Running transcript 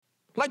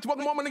Like to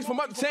welcome all my niggas from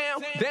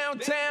uptown,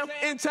 downtown,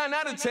 in town,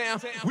 out of town.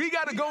 We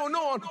got it going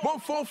on.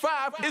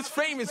 145 is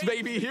famous,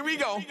 baby. Here we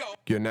go.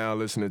 You're now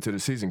listening to the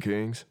Season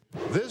Kings.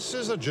 This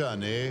is a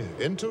journey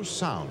into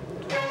sound.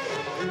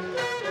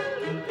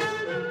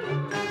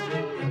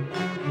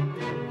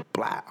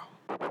 Blah.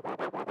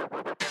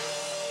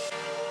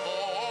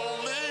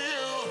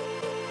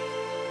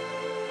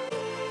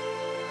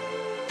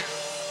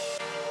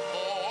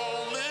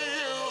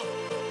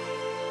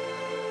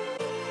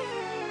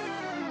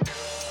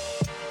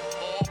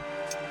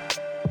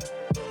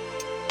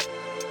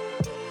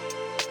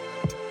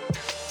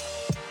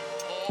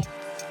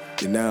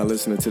 You're now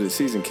listening to the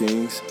Season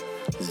Kings.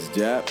 This is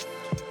Jap.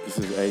 This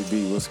is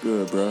AB. What's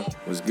good, bro?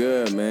 What's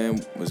good,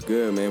 man? What's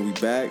good, man? We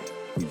back.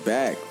 We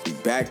back.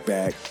 Back.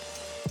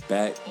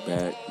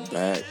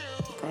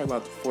 Probably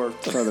about the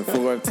fourth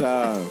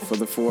time. For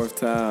the fourth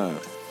time.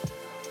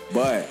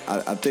 But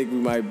I think we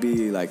might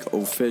be like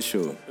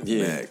officially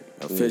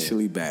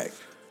back.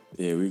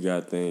 Yeah, we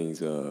got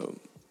things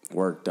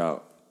worked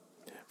out.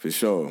 For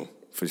sure.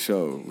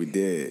 We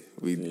did.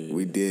 We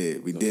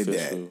did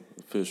that.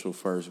 Official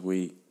first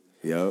week.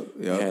 Yep.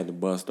 We had to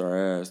bust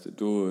our ass to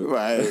do it.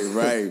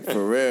 Right,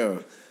 for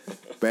real.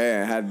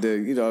 Man, I had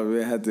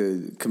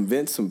to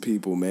convince some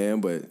people,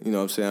 man, but you know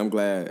what I'm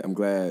saying? I'm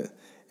glad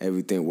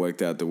everything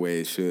worked out the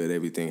way it should.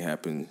 Everything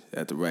happened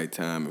at the right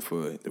time and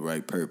for the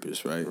right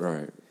purpose, right?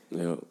 Right.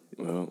 Yep.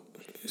 Well,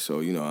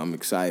 so, you know, I'm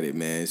excited,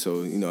 man.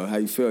 So, you know, how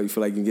you feel? You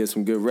feel like you can get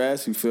some good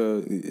rest? You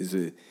feel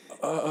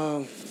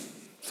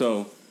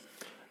So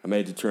I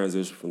made the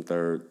transition from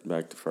third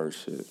back to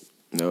first shift.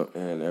 Nope.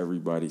 And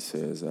everybody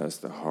says that's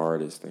the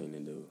hardest thing to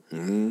do.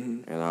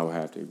 Mm-hmm. And I would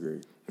have to agree.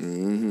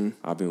 Mm-hmm.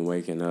 I've been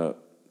waking up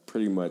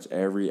pretty much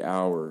every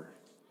hour,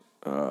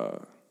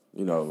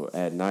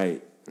 at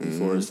night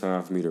before it's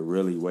time for me to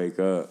really wake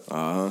up.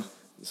 Uh-huh.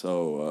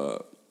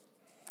 So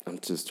I'm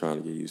just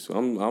trying to get used to it.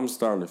 I'm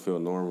starting to feel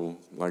normal,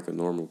 like a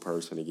normal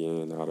person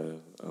again, not a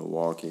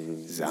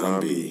walking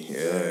zombie.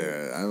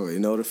 Yeah, I already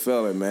know the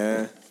feeling,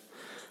 man.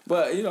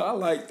 But, I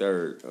like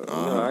third.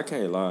 I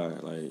can't lie.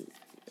 Like,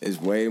 it's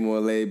way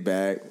more laid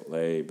back.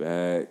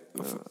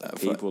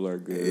 People are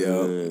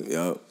good.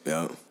 Yep.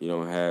 You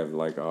don't have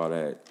like all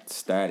that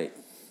static,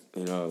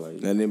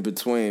 like. And in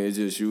between, it's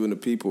just you and the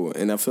people.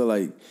 And I feel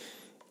like,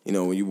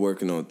 when you're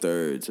working on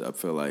thirds, I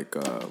feel like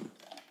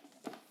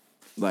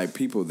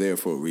people there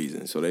for a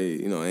reason. So they,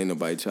 ain't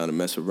nobody trying to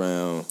mess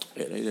around.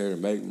 Yeah, they there to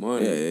make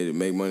money. Yeah, they to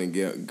make money,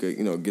 get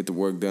the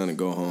work done and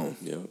go home.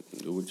 Yeah,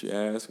 do what you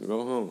ask and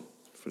go home.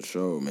 For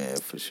sure, man.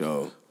 For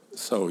sure.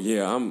 So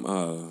yeah,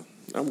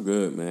 I'm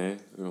good, man.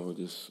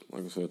 Just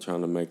like I said,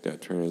 trying to make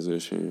that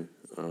transition.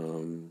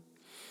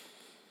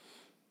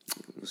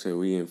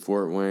 We in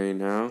Fort Wayne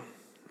now.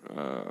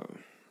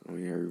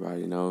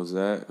 Everybody knows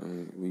that.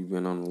 We've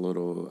been on a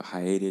little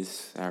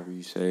hiatus, however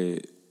you say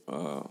it.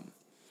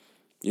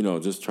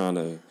 Just trying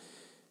to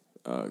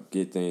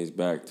get things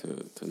back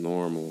to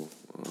normal.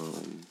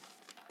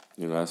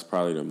 That's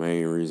probably the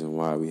main reason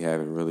why we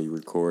haven't really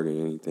recorded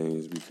anything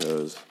is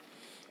because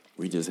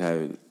we just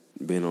haven't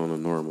been on a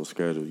normal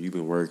schedule. You've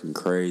been working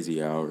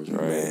crazy hours,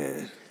 right?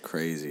 Man,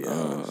 crazy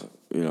hours.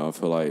 I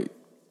feel like,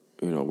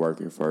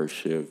 working first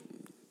shift,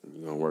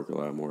 you're going to work a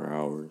lot more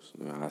hours.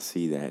 I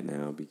see that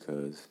now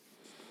because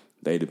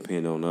they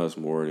depend on us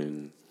more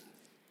than...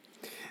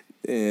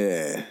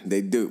 Yeah,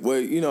 they do.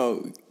 Well,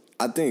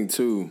 I think,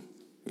 too,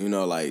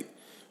 like,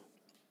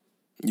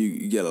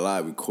 you get a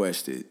lot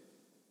requested.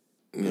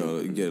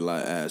 You get a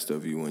lot asked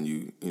of you when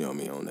you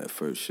on that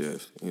first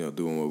shift,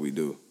 doing what we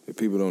do. If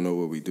people don't know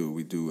what we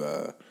do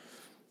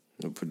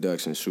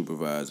production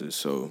supervisors,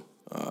 so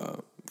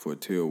for a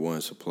tier 1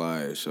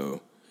 supplier.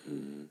 So,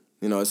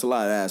 it's a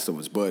lot asked of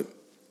us, but,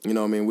 we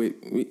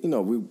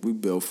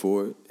built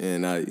for it,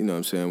 and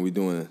we're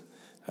doing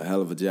a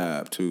hell of a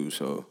job too.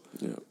 So,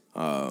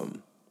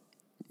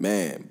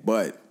 man,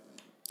 but,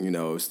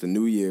 it's the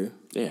new year.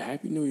 Yeah,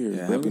 Happy New Year.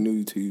 Yeah, Happy New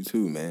Year to you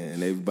too, man,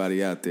 and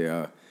everybody out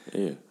there.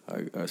 Yeah.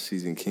 Our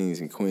seasoned kings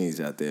and queens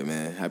out there,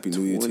 man. Happy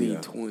New Year to you.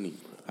 2020.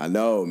 I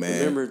know, man.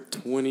 Remember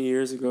 20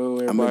 years ago,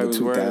 everybody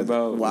was worried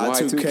about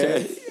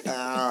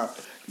Y2K?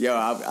 Yo,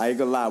 I ain't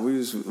gonna lie. We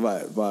was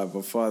my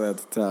father at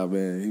the time,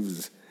 man.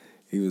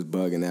 He was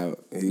bugging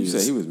out. You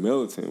said he was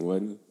militant,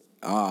 wasn't he?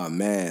 Oh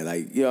man,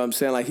 like what I'm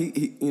saying, like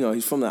he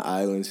he's from the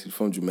islands. He's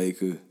from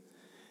Jamaica,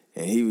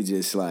 and he was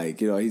just like,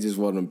 he just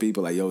one of them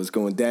people like, yo, it's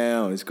going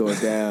down,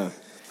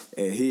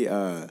 and he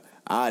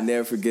I'll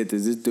never forget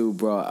this. This dude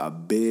brought a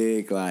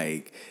big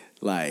like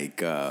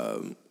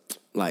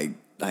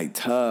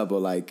tub or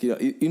like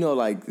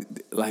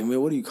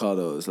man, what do you call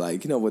those?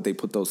 Like what they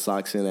put those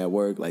socks in at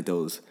work, like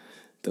those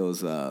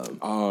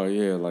oh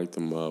yeah, like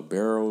them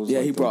barrels. Yeah,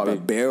 like he brought a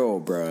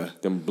barrel,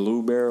 bruh. Them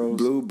blue barrels.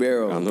 Blue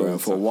barrel,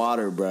 bruh, for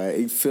water, bruh.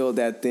 He filled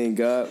that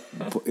thing up.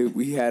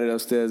 We had it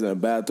upstairs in the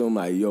bathroom,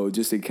 like, yo,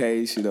 just in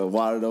case,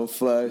 water don't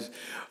flush.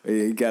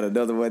 He got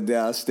another one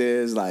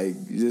downstairs, like,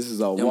 this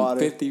is our water.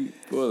 50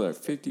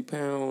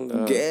 pound?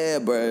 Yeah,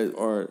 bruh.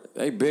 Or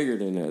they bigger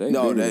than that.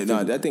 No,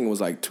 that thing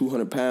was like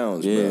 200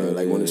 pounds, bruh.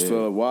 Like, when it's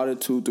filled with water,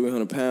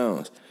 200-300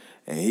 pounds.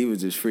 And he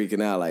was just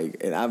freaking out,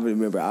 like, and I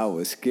remember I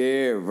was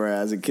scared, bro,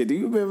 as a kid. Do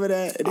you remember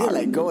that? And then,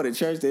 like, going to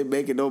church, they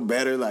make it no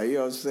better, like, you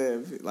know what I'm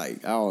saying?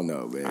 Like, I don't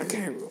know, man. I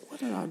can't remember. What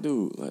did I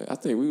do? Like, I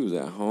think we was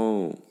at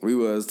home. We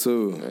was,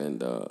 too.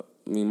 And, I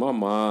mean, my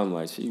mom,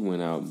 like, she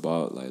went out and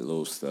bought, like,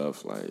 little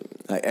stuff, like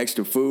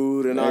extra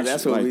food and all.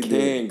 That's what like we did.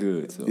 canned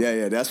goods. So.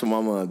 Yeah, that's what my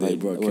mom did, Like,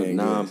 bro. with Canned goods.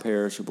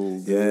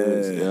 non-perishable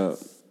goods. Yeah. Yep.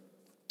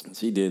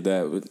 She did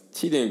that, but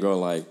she didn't go,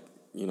 like,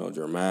 you know,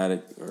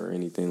 dramatic or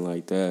anything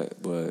like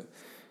that. But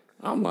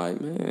I'm like,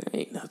 man,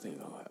 ain't nothing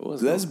going on.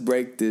 Let's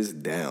break this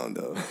down,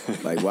 though.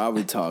 Like, why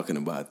we talking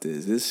about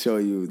this? Let's show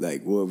you,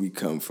 like, where we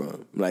come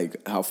from.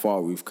 Like, how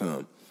far we've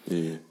come.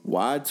 Yeah.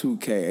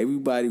 Y2K,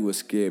 everybody was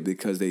scared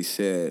because they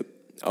said,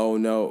 oh,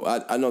 no.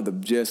 I know the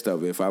gist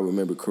of it, if I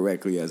remember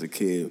correctly as a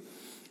kid.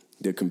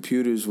 The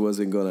computers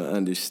wasn't going to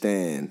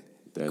understand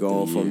That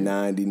going the from year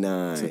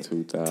 99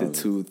 to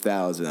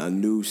 2000, a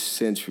new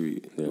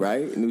century,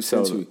 right? A new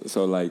century.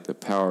 So like the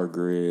power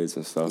grids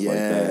and stuff like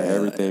Yeah. that,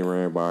 everything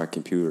ran by a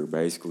computer,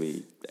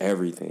 basically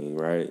everything,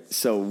 right?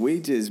 So we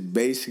just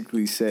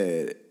basically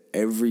said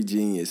every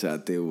genius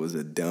out there was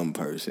a dumb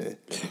person.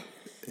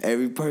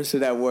 Every person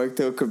that worked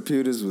on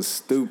computers was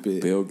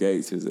stupid. Bill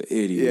Gates is an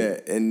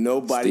idiot. Yeah, and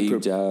nobody...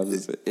 Steve Jobs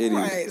is an idiot.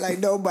 Right, like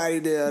nobody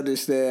did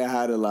understand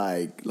how to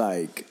like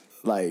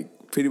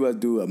pretty much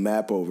do a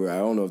map over. I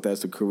don't know if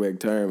that's the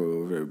correct term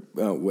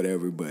or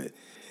whatever, but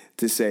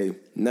to say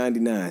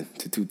 99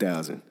 to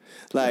 2000.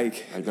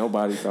 Like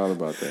nobody thought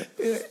about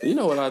that. You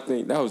know what I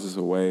think? That was just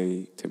a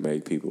way to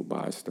make people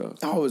buy stuff.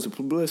 Oh, it was a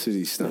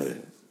publicity stunt. Yeah.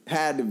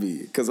 Had to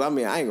be. Because, I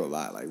mean, I ain't gonna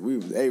lie. Like,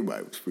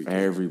 everybody was freaking out.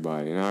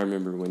 Everybody. And I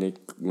remember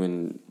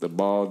when the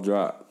ball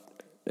dropped,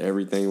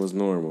 everything was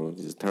normal.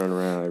 Just turn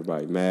around,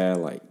 everybody mad,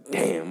 like,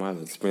 damn, I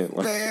just spent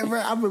like... Man, bro,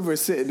 I remember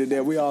sitting in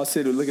there, we all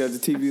sitting looking at the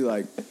TV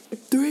like,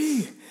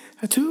 3,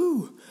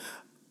 2,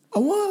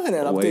 1. And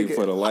I'm waiting thinking,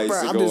 for the lights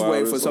to go I'm just out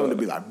waiting for or something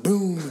to something. be like,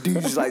 boom,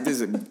 dude, just like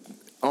this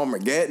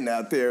Armageddon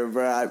out there,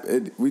 bro.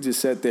 We just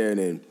sat there and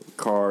then...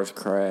 Cars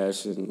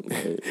crash and,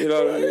 like, you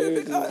know what I mean?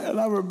 And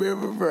I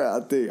remember, bro, I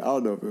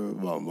don't know if it was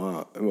my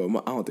mom.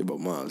 Well, I don't think my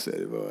mom said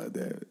it, but my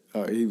dad.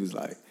 He was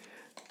like,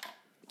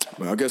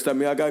 well, I guess that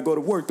means I gotta go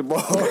to work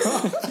tomorrow.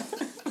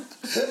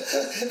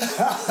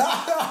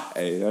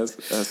 Hey, that's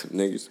some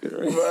niggas shit,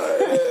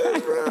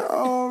 right? Bro,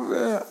 oh,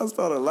 man. I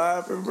started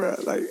laughing, bro.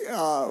 Like,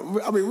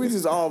 I mean, we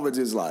just all were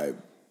just like,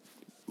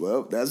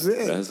 well, that's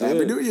it.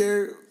 Happy New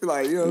Year.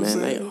 Like, you know what I'm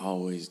saying? Man, they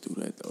always do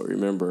that, though.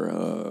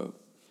 Remember,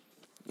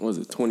 what was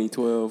it,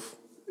 2012?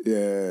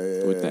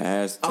 Yeah. With the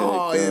Aztec.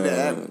 Oh,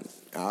 yeah.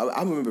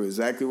 I remember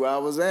exactly where I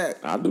was at.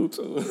 I do,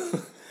 too.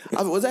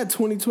 Was that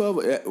 2012?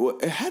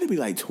 It had to be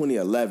like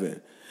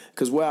 2011.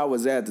 Because where I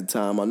was at the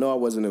time, I know I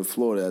wasn't in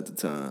Florida at the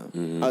time.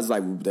 Mm-hmm. I was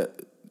like,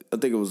 I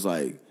think it was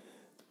like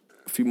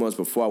a few months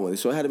before I went.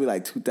 So it had to be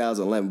like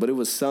 2011. But it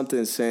was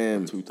something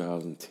saying...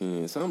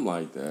 2010, something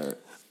like that.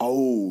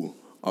 Oh,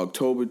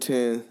 October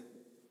 10th.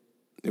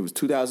 It was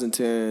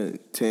 2010,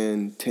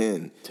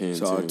 10.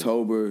 So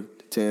October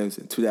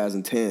 10th,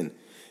 2010.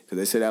 Because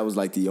they said that was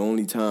like the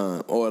only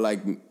time. Or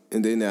like...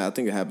 And then I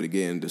think it happened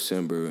again in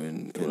December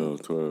and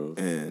 12.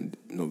 And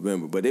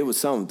November. But it was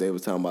something. They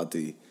was talking about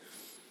the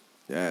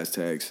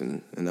Aztecs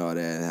and all that,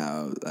 and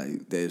how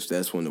like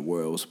that's when the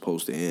world was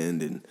supposed to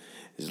end, and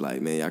it's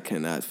like, man, y'all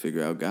cannot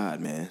figure out God,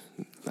 man.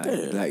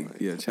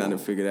 Trying to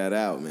figure that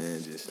out,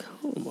 man. Just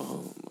come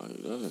on, like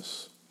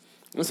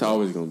that's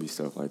always gonna be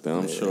stuff like that.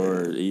 I'm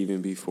sure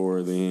even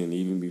before then,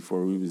 even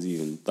before we was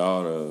even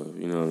thought of,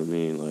 you know what I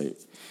mean? Like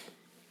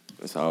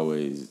it's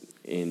always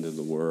end of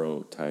the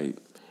world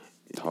type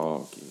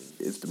talk.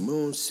 If the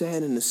moon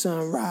set and the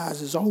sun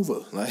rises, it's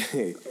over. Like,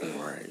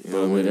 right.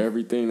 But with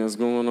everything that's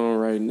going on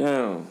right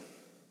now,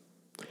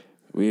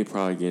 we'd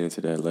probably get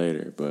into that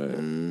later. But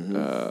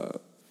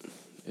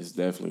it's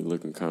definitely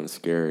looking kind of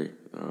scary.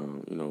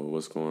 You know,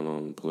 what's going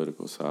on the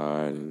political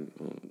side and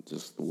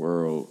just the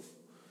world.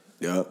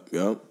 Yep.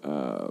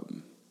 But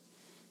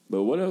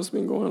what else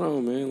been going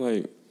on, man?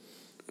 Like,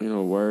 you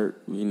know,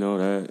 work. You know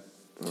that.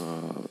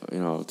 You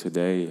know,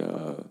 today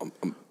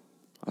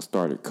I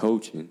started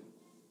coaching.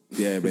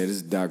 Yeah, man, this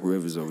is Doc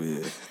Rivers over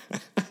here.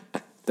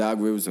 Doc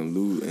Rivers and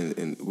Lou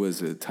and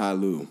was it Ty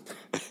Lue?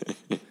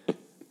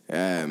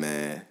 Yeah,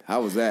 man. How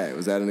was that?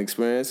 Was that an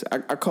experience? I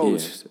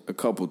coached a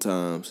couple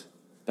times.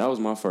 That was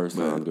my first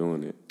time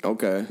doing it.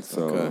 Okay.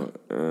 So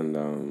and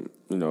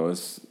you know,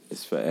 it's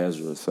for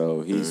Ezra.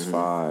 So he's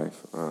 5.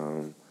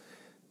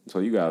 So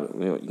you got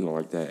you know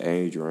like that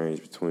age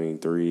range between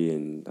 3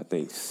 and I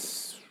think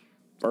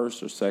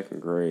first or second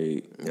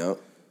grade. Yep.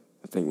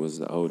 I think was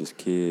the oldest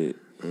kid.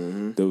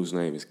 Dude's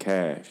name is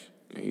Cash.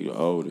 He the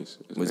oldest.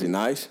 Was he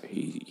nice?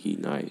 He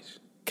nice.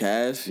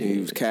 Cash? Yeah. He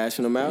was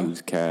cashing them out? He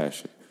was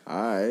cashing. All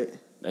right.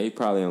 They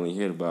probably only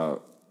hit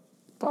about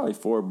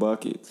 4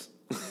 buckets.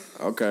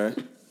 Okay.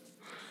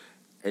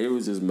 It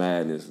was just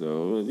madness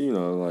though. You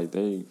know, like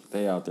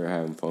they out there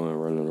having fun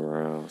running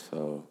around.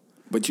 So,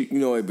 but you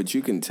know, but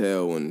you can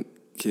tell when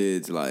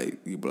kids, like,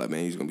 you be like,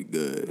 man, he's gonna be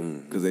good.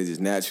 Because they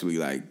just naturally,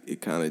 like,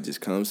 it kind of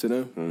just comes to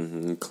them.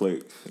 Mm-hmm.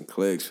 Clicks. It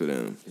clicks for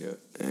them. Yeah.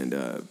 And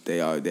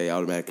they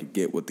automatically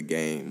get with the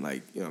game,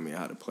 like, you know what I mean,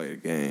 how to play the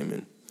game.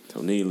 And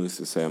So needless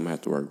to say, I'm going to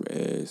have to work with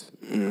Ez.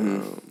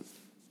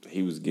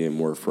 He was getting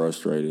more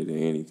frustrated than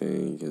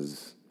anything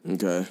because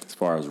okay. as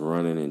far as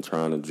running and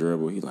trying to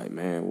dribble, he's like,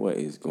 man, what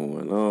is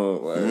going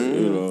on? Like,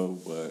 you know,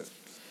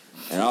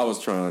 and I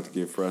was trying to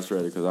get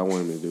frustrated because I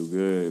wanted him to do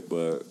good,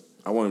 but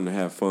I want him to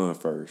have fun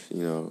first,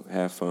 you know,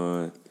 have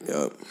fun.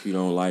 Yep. If you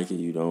don't like it,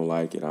 you don't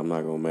like it. I'm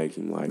not going to make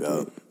him like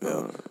it.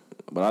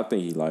 But I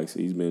think he likes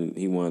it.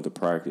 He wanted to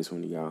practice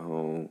when he got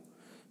home,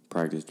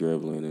 practice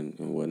dribbling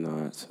and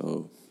whatnot,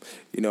 so.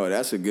 You know,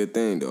 that's a good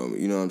thing, though.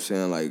 You know what I'm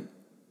saying? Like,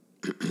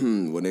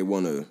 when they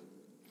want to,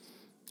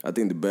 I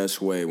think the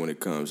best way when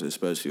it comes,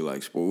 especially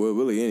like sport, well,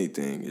 really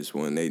anything, is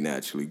when they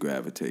naturally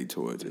gravitate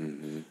towards it.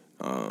 And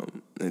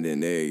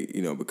then they,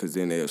 you know, because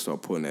then they'll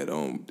start putting their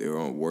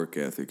own work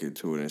ethic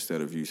into it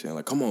instead of you saying,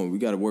 like, come on, we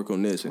got to work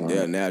on this. And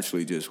they'll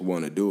naturally just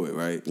want to do it,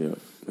 right? Yeah.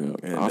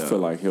 And I feel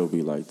like he'll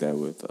be like that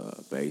with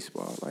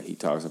baseball. Like, he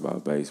talks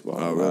about baseball.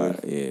 Oh,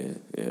 really?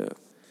 Yeah.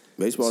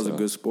 Baseball's a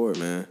good sport,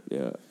 man.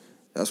 Yeah.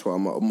 That's why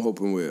I'm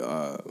hoping with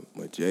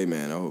Jay,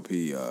 man. I hope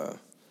he,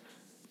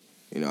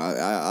 you know,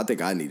 I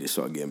think I need to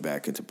start getting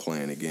back into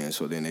playing again,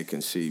 so then they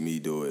can see me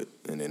do it,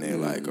 and then they're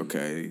like,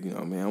 okay, you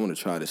know, man, I want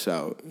to try this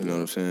out. You know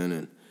what I'm saying?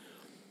 And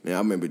man, I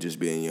remember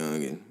just being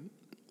young, and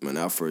when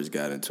I first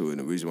got into it, and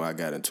the reason why I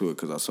got into it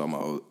because I saw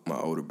my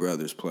older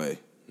brothers play,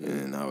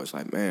 and I was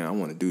like, man, I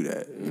want to do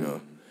that. You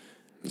know,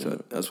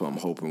 so that's what I'm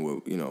hoping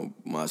with, you know,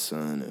 my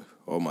son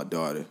or my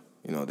daughter.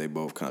 You know, they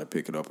both kind of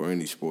pick it up, or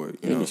any sport.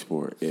 Any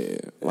sport, yeah.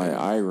 Like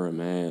Ira,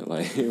 man,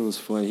 like it was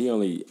funny. He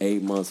only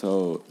 8 months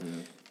old,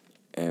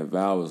 and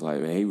Val was like,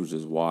 man, he was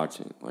just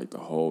watching like the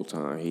whole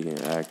time. He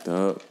didn't act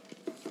up.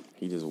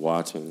 He just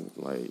watching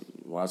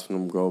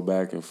them go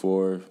back and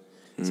forth.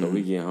 So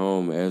we get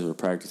home, Ezra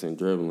practicing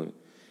dribbling.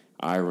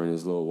 Ira in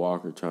his little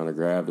walker trying to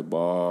grab the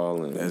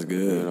ball, and that's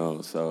good. You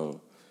know,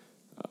 so.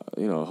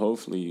 You know,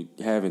 hopefully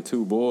having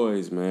two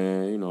boys,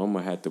 man, you know, I'm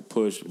going to have to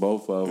push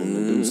both of them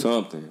to do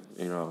something,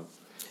 you know,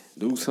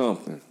 do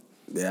something.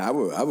 Yeah, I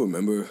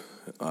remember,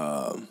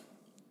 I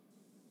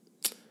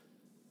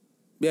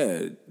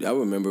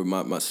remember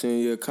my senior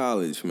year of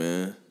college,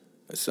 man.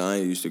 Son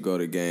used to go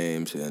to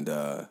games and, you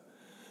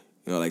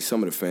know, like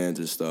some of the fans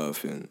and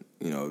stuff, and,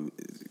 you know,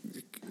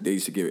 they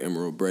used to give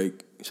Emerald a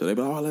break. So they'd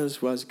be like, oh,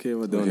 let's watch the kid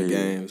while doing the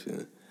games.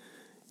 And,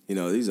 you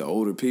know, these are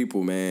older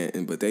people,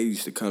 man, but they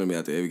used to come to me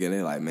after every game.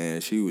 They're like,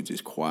 man, she was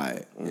just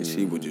quiet, and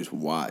she would just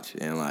watch,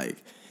 and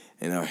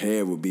her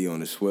head would be on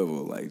the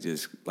swivel, like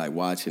just like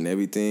watching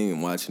everything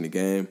and watching the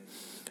game.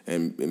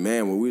 And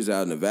man, when we was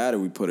out in Nevada,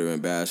 we put her in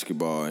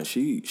basketball, and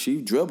she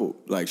dribbled,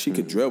 like she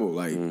could dribble,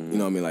 like you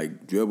know what I mean,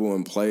 like dribble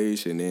in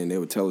place, and then they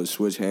would tell her to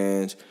switch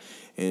hands,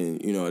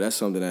 and you know that's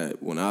something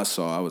that when I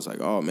saw, I was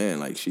like, oh man,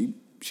 like she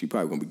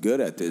probably gonna be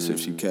good at this if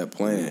she kept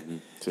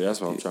playing. So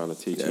that's what I'm trying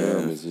to teach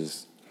him is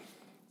just.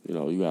 You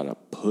know, you got to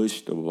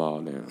push the ball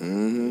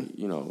down.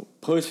 You know,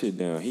 push it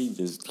down. He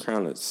just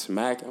kind of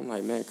smack. I'm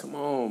like, man, come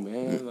on,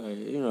 man. Like,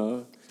 you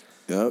know.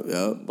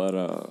 Yep. But,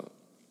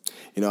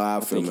 you know,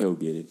 I think he'll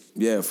get it.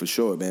 Yeah, for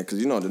sure, man.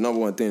 Because, you know, the number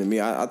one thing to me,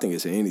 I think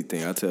it's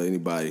anything. I tell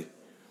anybody,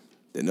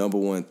 the number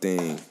one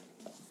thing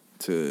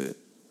to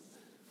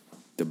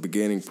the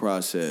beginning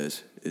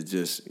process is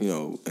just, you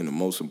know, and the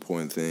most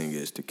important thing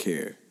is to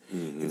care.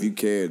 If you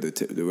care,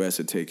 the rest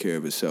will take care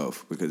of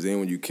itself. Because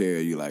then when you care,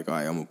 you're like, all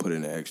right, I'm going to put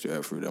in the extra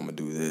effort. I'm going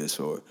to do this.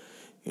 Or,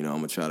 you know, I'm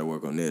going to try to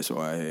work on this.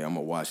 Or, hey, I'm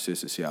going to watch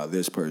this to see how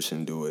this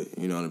person do it.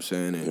 You know what I'm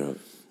saying? And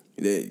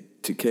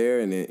to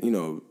care and, then, you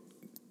know,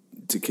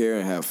 to care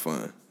and have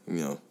fun, you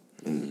know,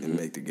 and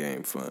make the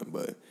game fun.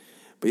 But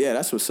yeah,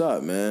 that's what's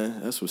up,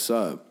 man. That's what's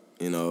up.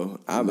 You know,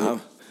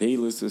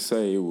 needless to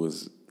say, it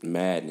was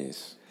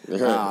madness.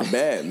 I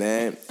bet,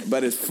 man.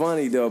 But it's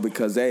funny though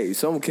because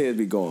some kids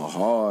be going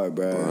hard,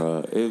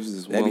 bro. It was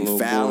this they one be little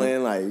fouling,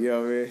 boy. like, you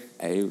know what I mean?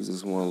 Hey, it was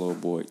this one little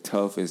boy,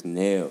 tough as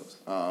nails.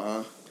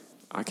 I'm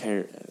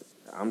trying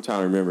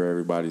to remember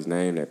everybody's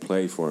name that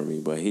played for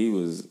me, but he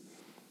was.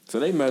 So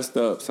they messed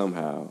up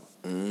somehow.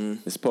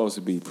 It's supposed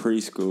to be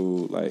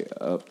preschool, like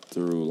up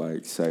through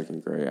like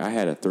second grade. I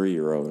had a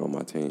 3-year-old on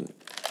my team,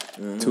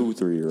 2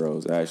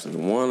 3-year-olds actually.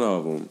 One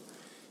of them.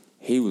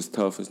 He was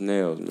tough as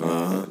nails,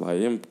 man. Like,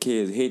 them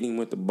kids hitting him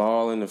with the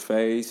ball in the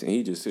face, and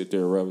he just sit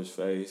there and rub his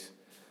face,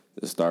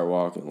 just start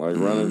walking. Like,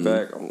 running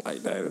back, I'm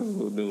like, that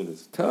little dude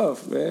is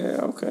tough, man.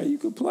 Okay, you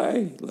can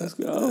play. Let's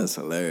go. That's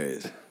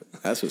hilarious.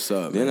 That's what's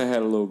up, Then man. I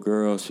had a little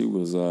girl. She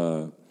was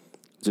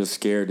just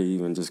scared to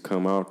even just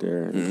come out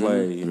there and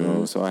play, you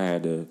know. So I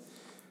had to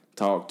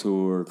talk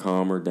to her,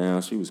 calm her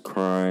down. She was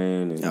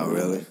crying. And,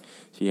 really?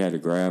 She had to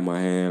grab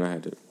my hand. I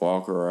had to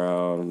walk her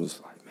out. I'm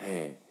just like,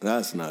 man.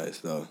 That's nice,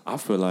 though. I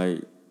feel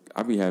like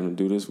I be having to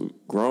do this with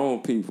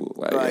grown people.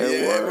 Like, man.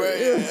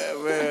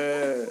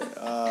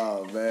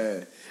 Oh,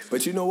 man.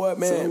 But you know what,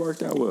 man? So it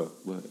worked out well.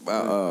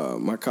 But,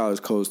 my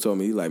college coach told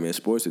me, he like, man,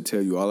 sports will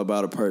tell you all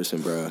about a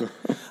person, bro.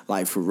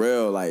 Like, for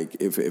real, like,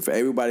 if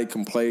everybody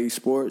can play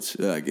sports,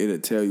 like, it'll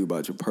tell you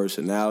about your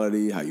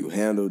personality, how you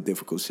handle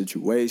difficult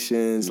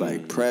situations,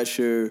 like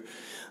pressure,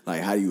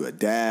 like how you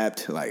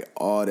adapt, like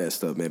all that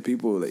stuff, man.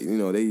 People, like, you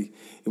know, it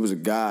was a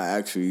guy,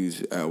 actually,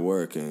 he's at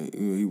work, and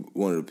he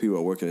one of the people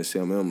I work in the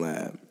CMM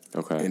lab.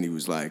 Okay. And he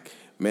was like,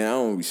 man, I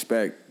don't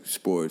respect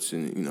sports.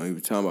 And, you know, he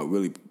was talking about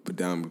really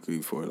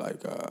predominantly for,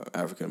 like,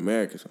 African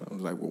Americans. I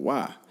was like, well,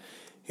 why?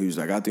 He was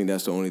like, I think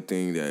that's the only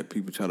thing that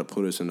people try to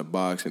put us in the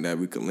box and that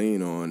we can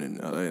lean on.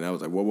 And I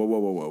was like,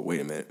 whoa, wait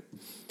a minute.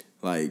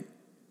 Like,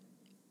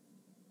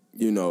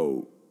 you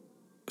know,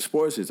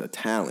 sports is a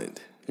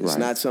talent. It's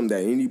not something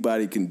that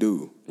anybody can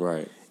do.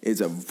 Right.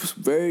 It's a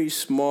very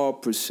small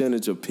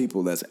percentage of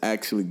people that's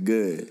actually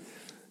good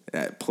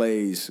that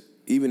plays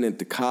even at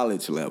the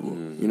college level.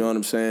 You know what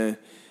I'm saying?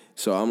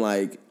 So I'm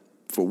like,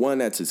 for one,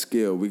 that's a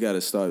skill. We gotta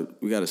stop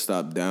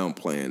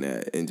downplaying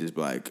that and just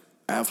be like,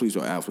 athletes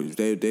are athletes.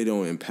 They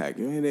don't impact.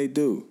 I mean, they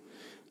do.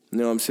 You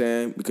know what I'm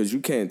saying? Because you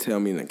can't tell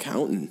me an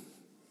accountant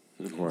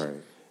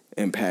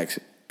impacts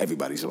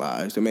everybody's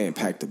lives. They may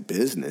impact the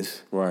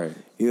business. Right.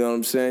 You know what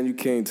I'm saying? You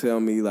can't tell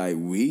me like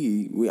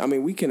we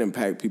can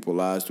impact people's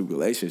lives through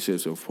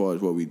relationships as far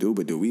as what we do,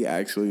 but do we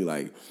actually,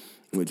 like,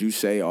 would you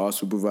say all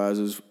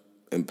supervisors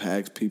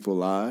impact people's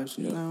lives?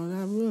 No,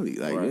 not really.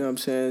 Like, you know what I'm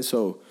saying?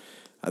 So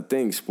I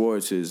think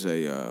sports is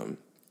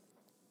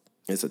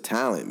it's a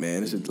talent,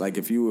 man. It's like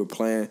if you were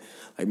playing,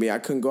 like me, I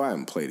couldn't go out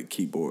and play the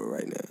keyboard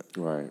right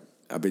now. Right.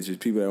 I bet you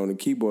people that on the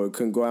keyboard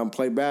couldn't go out and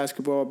play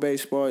basketball,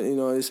 baseball. You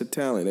know, it's a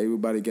talent.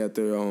 Everybody got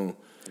their own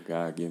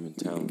God-given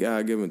talent.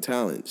 God-given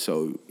talent.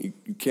 So you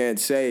can't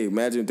say,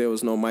 imagine if there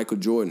was no Michael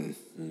Jordan.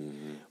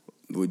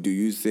 Do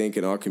you think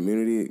in our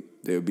community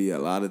there would be a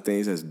lot of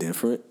things that's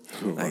different?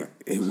 Like,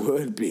 it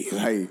would be.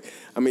 Like,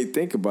 I mean,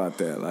 think about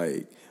that.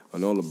 Like, or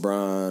no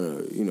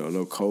LeBron, or, you know,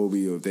 no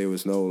Kobe, or if there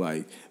was no,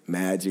 like,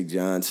 Magic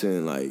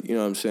Johnson, like, you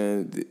know what I'm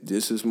saying?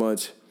 Just as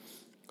much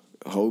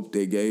hope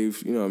they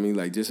gave, you know what I mean?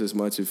 Like, just as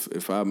much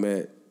if I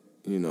met,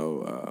 you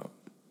know,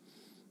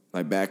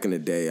 like back in the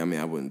day, I mean,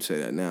 I wouldn't say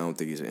that now. I don't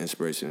think he's an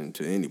inspiration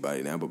to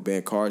anybody now. But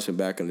Ben Carson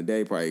back in the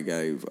day probably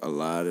gave a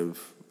lot of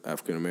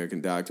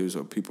African-American doctors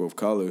or people of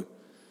color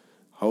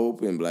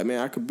hope and be like, man,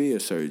 I could be a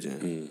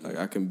surgeon. Like,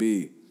 I can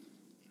be,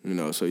 you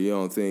know. So you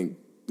don't think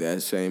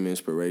that same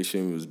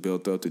inspiration was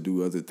built up to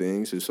do other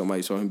things? If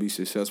somebody saw him be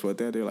successful at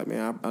that, they're like,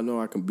 man, I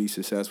know I can be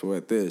successful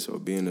at this, or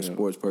being a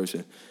sports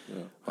person.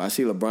 Well, I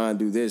see LeBron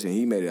do this, and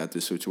he made it out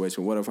this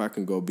situation. What if I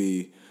can go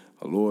be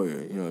a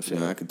lawyer? You know what I'm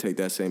saying? I can take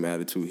that same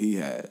attitude he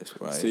has,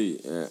 right? See,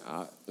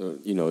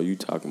 you know, you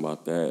talking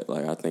about that,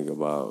 like, I think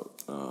about,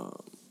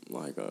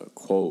 like, a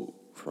quote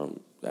from,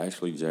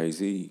 actually,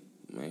 Jay-Z.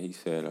 Man, he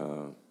said,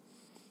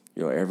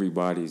 you know,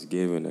 everybody's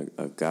given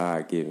a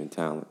God-given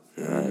talent,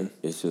 right?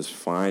 It's just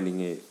finding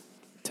it,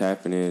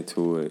 tapping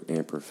into it,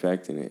 and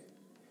perfecting it.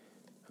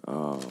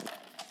 And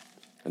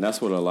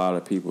that's what a lot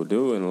of people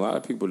do, and a lot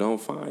of people don't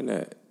find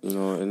that, you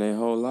know, in their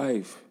whole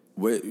life.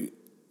 You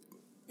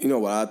know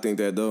what I think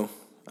that, though?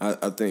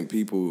 I think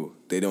people,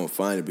 they don't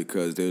find it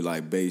because they're,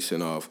 like,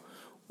 basing off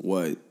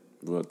what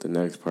the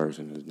next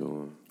person is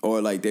doing.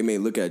 Or, like, they may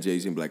look at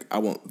Jay-Z and be like, I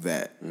want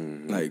that.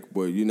 Like,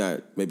 well,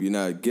 maybe you're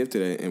not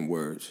gifted in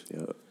words.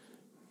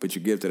 But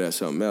you're gifted at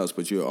something else,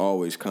 but you're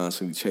always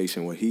constantly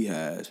chasing what he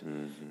has,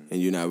 and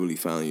you're not really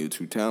finding your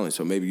true talent.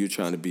 So maybe you're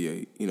trying to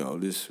be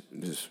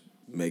just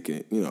making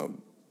it, you know,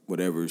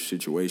 whatever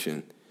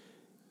situation,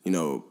 you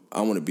know,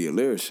 I want to be a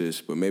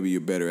lyricist, but maybe you're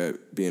better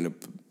at being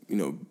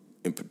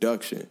in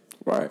production.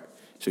 Right.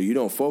 So you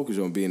don't focus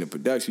on being in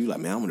production. You're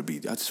like, man,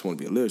 I just want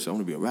to be a lyricist. I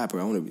want to be a rapper.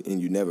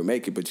 And you never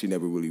make it, but you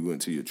never really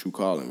went to your true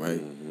calling,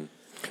 right?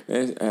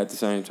 And at the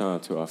same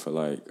time, too, I feel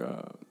like,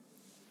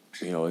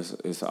 you know,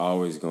 it's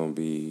always going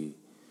to be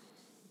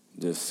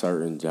just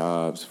certain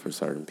jobs for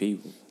certain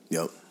people.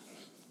 Yep.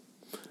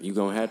 You're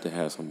going to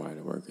have somebody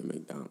to work at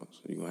McDonald's.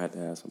 You're going to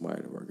have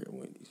somebody to work at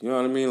Wendy's. You know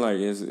what I mean? Like,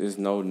 it's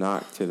no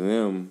knock to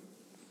them.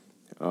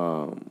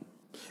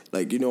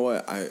 Like, you know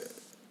what?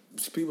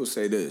 People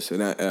say this,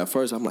 and at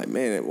first I'm like,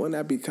 man, wouldn't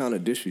that be kind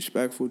of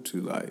disrespectful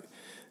to, like,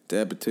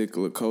 that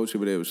particular culture?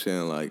 But they were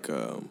saying, like,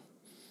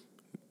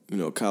 you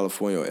know,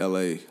 California or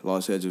L.A.,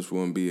 Los Angeles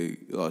wouldn't be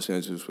Los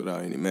Angeles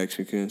without any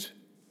Mexicans.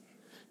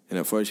 And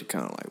at first you're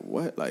kind of like,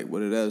 what? Like, what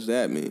does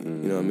that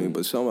mean? You know what I mean?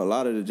 But a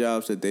lot of the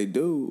jobs that they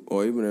do,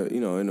 or even,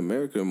 you know, in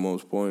America at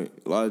most point,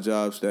 a lot of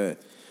jobs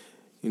that,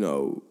 you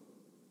know,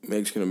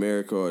 Mexican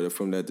America or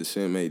from that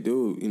descent may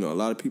do, you know, a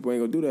lot of people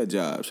ain't gonna do that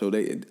job. So I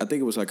think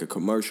it was like a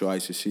commercial I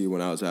used to see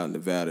when I was out in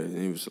Nevada, and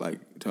he was like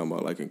talking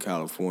about like in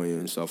California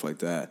and stuff like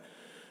that.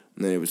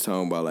 And then it was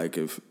talking about like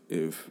if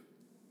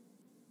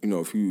you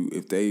know,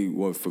 if they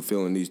weren't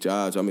fulfilling these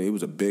jobs, I mean, it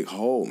was a big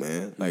hole,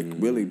 man. Like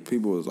really,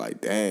 people was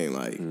like, dang,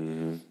 like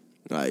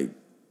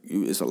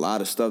it's a lot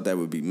of stuff that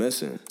would be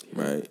missing,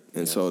 right?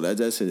 And so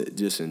that's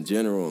just in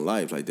general in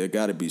life. Like there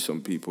got to be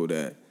some people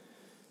that,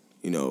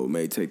 you know,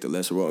 may take the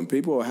lesser road. And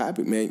people are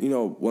happy, man. You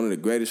know, one of the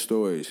greatest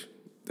stories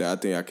that I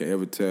think I can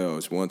ever tell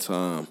is one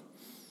time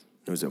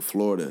it was in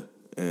Florida,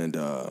 and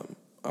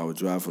I was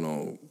driving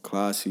on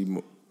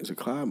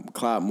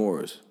Clyde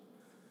Morris,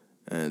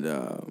 and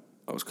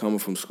I was coming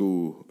from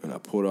school, and I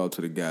pulled out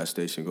to the gas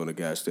station, going to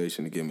the gas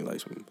station to get me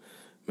like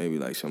maybe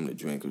something to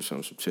drink or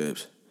some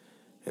chips,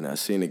 and I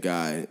seen a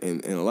guy,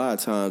 and a lot of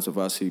times if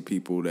I see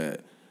people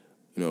that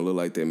look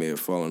like they may have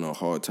fallen on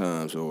hard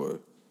times, or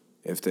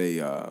if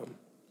they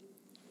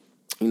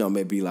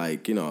maybe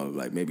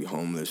maybe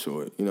homeless,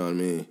 or you know what I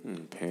mean,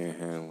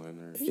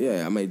 panhandling.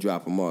 Yeah, I may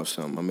drop them off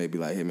something. I may be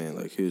like, hey man,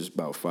 like here's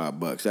about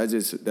 $5.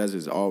 That's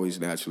just always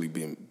naturally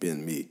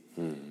been me.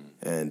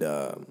 And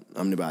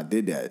I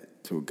did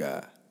that to a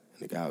guy,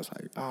 and the guy was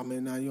like, oh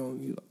man, now you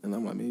don't. And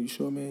I'm like, man, you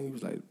sure, man? He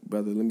was like,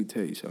 brother, let me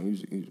tell you something.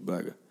 He was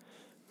black guy.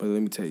 Brother,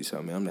 let me tell you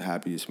something, man. I'm the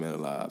happiest man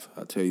alive.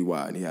 I'll tell you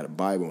why. And he had a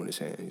Bible in his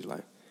hand. He's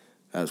like,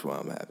 that's why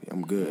I'm happy.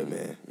 I'm good,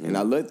 man. And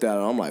I looked at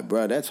him. I'm like,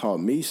 bro, that taught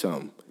me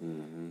something.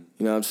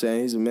 You know what I'm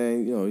saying? He's a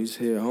man, he's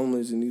here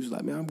homeless, and he was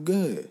like, man, I'm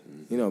good.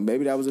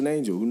 Maybe that was an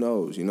angel. Who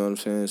knows? You know what I'm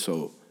saying?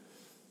 So,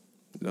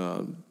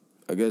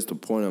 I guess the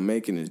point I'm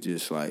making is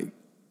just like,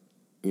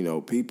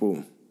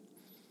 people,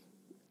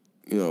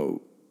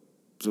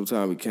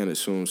 sometimes we can't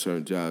assume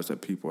certain jobs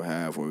that people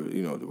have, or,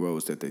 the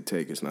roads that they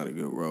take is not a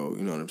good road.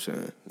 You know what I'm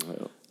saying?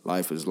 Yeah.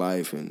 Life is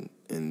life, and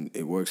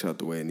it works out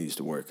the way it needs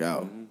to work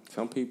out.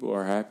 Some people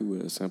are happy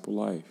with a simple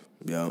life.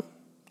 Yeah.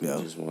 They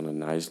just want a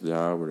nice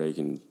job where they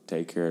can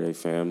take care of their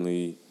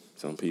family.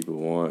 Some people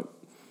want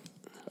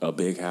a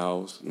big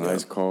house,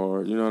 nice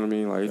car. You know what I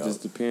mean? Like, it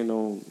just depends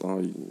on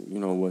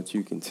what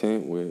you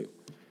content with.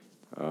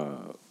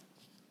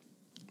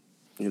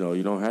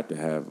 You don't have to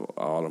have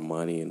all the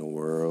money in the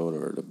world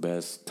or the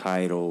best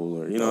title,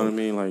 or you know what I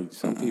mean? Like,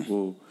 some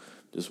people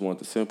just want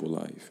the simple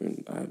life,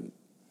 and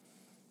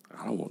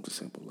I don't want the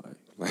simple life.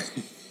 Like,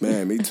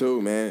 man, me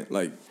too, man.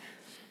 Like,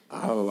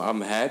 I'm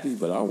happy,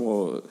 but I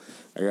want,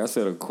 like I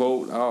said, a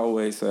quote, I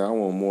always say I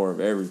want more of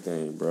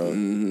everything, bro.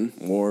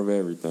 More of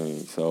everything.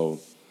 So,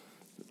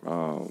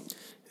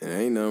 it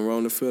ain't nothing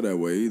wrong to feel that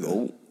way either.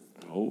 As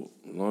long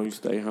as you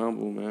stay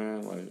humble,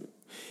 man. Like,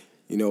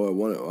 you know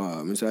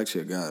what? It's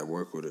actually a guy that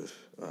worked with us.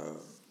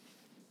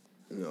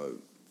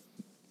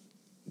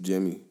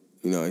 Jimmy.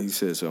 He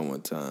said something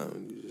one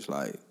time. He was just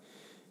like,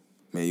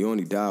 man, you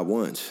only die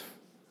once.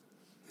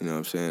 You know what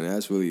I'm saying?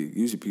 That's really,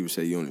 usually people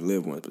say you only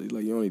live once, but he's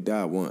like, you only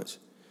die once.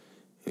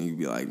 And you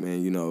be like,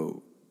 man,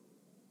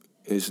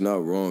 it's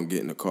not wrong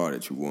getting the car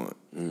that you want.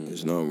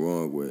 There's nothing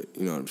wrong with,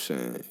 you know what I'm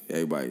saying?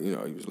 Everybody,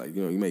 he was like,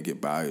 you may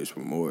get buyer's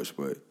remorse,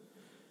 but,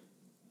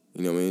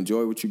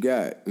 enjoy what you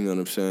got. You know what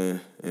I'm saying?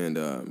 And,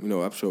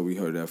 I'm sure we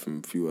heard that from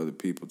a few other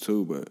people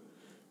too, but,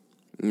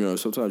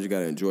 sometimes you got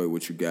to enjoy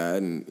what you got,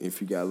 and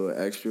if you got a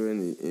little extra,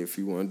 and if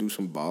you want to do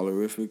some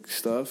ballerific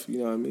stuff, you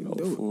know what I mean?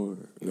 Go for it.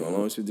 As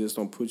long as it just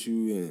don't put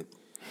you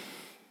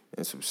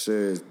in some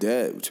serious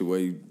debt to where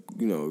you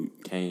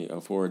can't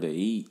afford to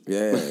eat.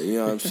 Yeah, you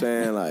know what I'm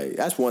saying? Like,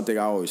 that's one thing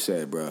I always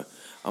said, bro.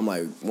 I'm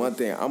like, one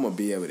thing, I'm going to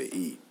be able to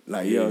eat.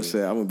 Like, you know what I'm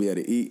saying? I'm going to be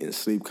able to eat and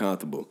sleep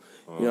comfortable.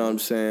 You know what I'm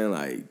saying?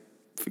 Like,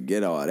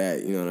 forget all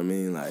that. You know what I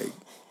mean? Like,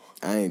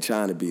 I ain't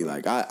trying to be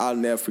like, I'll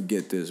never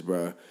forget this,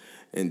 bro.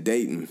 In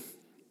Dayton,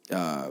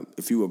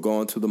 if you were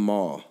going to the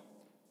mall,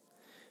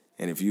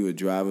 and if you were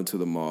driving to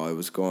the mall, it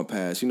was going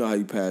past, you know how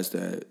you pass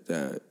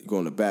that you go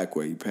in the back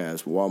way, you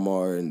pass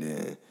Walmart, and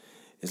then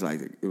it's like,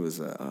 it was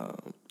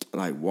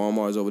like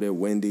Walmart's over there,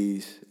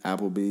 Wendy's,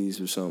 Applebee's,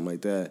 or something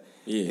like that.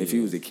 Yeah. If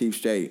you was to keep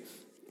straight,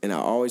 and I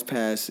always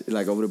pass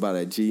like over by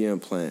that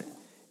GM plant,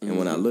 and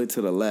when I looked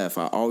to the left,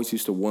 I always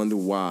used to wonder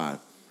why.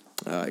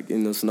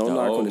 There's no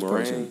knock on this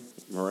person.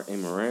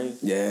 In Moraine?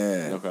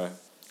 Yeah. Okay.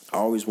 I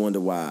always wonder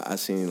why I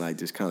seen like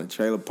this kind of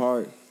trailer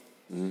park,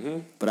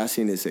 but I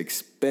seen this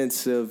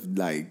expensive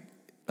like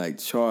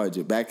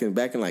Charger back in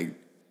like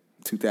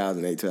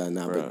 2008,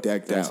 2009, Bruh, but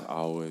decked that's out.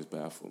 always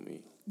baffled me.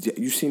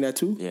 You seen that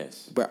too?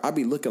 Yes. But I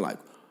be looking like,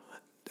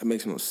 that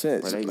makes no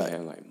sense. But they like,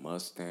 have like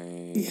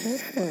Mustangs,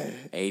 yeah,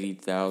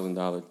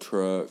 $80,000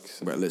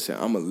 trucks. But listen,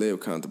 I'm gonna live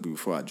comfortably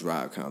before I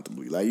drive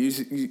comfortably. Like you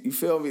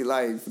feel me?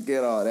 Like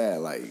forget all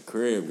that. Like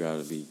crib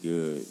gotta be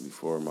good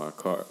before my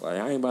car. Like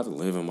I ain't about to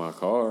live in my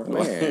car,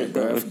 man,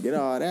 bro. Forget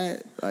all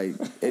that. Like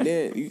and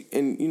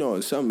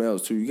then something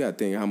else too. You gotta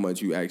think how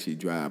much you actually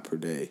drive per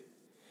day,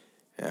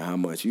 and how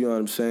much you know what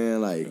I'm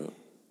saying. Like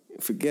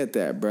forget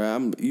that,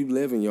 bro. You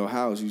live in your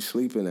house, you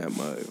sleep in that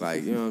mug.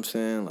 Like you know what I'm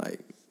saying.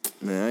 Like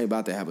man, I ain't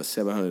about to have a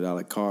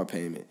 $700 car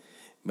payment,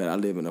 but I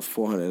live in a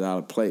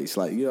 $400 place.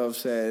 Like, you know what I'm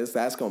saying?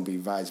 That's going to be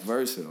vice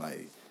versa.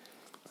 Like,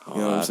 you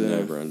know what I'm saying? I've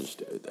never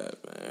understood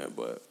that, man.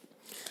 But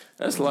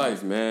that's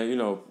life, man. You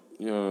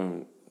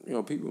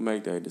know, people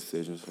make their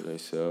decisions for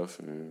themselves,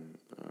 and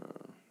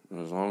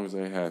as long as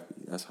they're happy,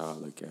 that's how I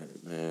look at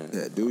it, man.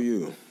 Yeah, do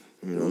you?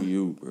 Do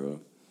you, bro?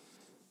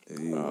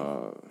 Do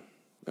you?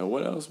 And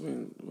what else,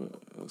 man?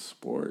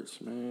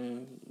 Sports,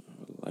 man.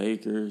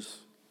 Lakers.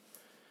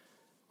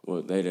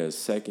 Well, they the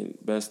second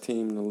best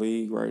team in the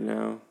league right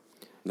now,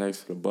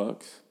 next to the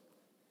Bucks.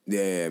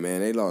 Yeah,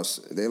 man, they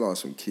lost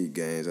some key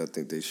games. I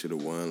think they should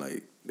have won.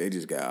 Like they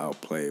just got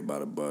outplayed by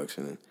the Bucks,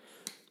 and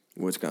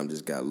Westcom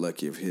just got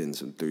lucky of hitting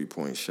some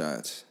 3-point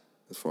shots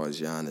as far as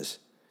Giannis.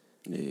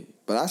 Yeah.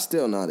 But I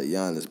still not a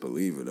Giannis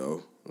believer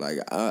though. Like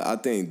I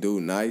think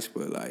dude nice,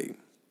 but like,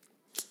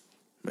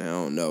 man, I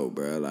don't know,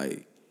 bro.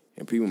 Like,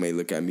 and people may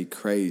look at me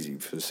crazy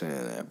for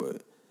saying that,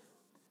 but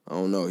I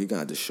don't know. He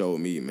got to show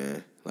me,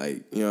 man.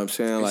 Like, you know what I'm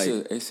saying? Like,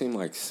 It seemed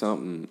like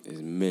something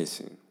is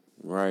missing,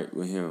 right,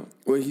 with him.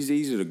 well, he's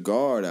easy to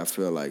guard, I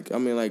feel like. I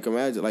mean, like,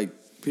 imagine, like,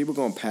 people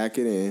going to pack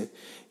it in.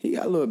 He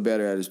got a little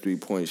better at his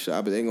 3-point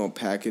shot, but they going to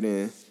pack it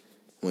in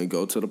when he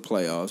go to the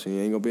playoffs, and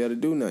he ain't going to be able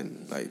to do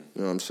nothing. Like, you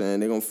know what I'm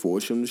saying? They're going to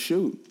force him to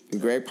shoot. The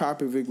Greg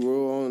Popovich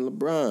rule on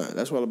LeBron.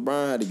 That's why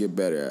LeBron had to get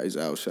better at his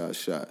outshot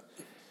shot.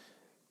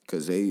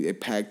 Because they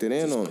packed it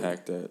in Just on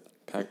him.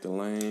 pack the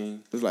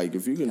lane. It's like,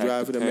 if you can Pack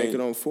drive the it and make paint.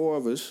 it on 4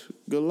 of us,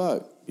 good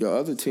luck. Your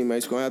other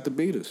teammates going to have to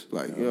beat us.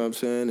 Like, you know what I'm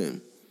saying?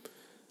 And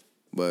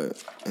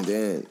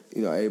then,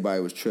 you know,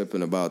 everybody was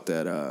tripping about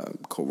that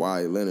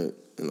Kawhi Leonard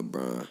and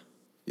LeBron.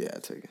 Yeah, I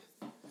take it.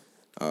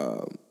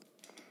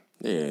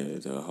 Yeah,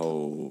 the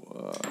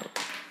whole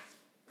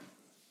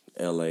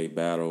L.A.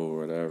 battle or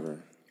whatever.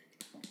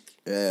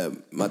 Yeah,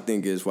 my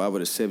thing is, why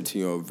would a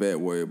 17-year-old vet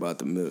worry about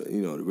the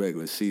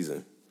regular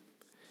season?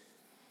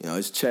 You know,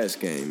 it's a chess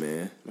game,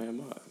 man.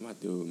 Man, my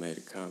dude made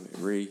a comment.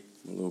 Ree,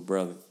 my little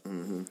brother.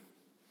 Mm-hmm.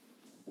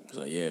 He was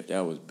like, yeah, if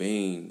that was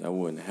Bean, that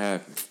wouldn't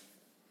happen.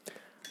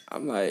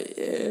 I'm like,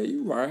 yeah,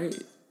 you right.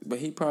 But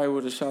he probably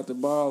would have shot the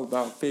ball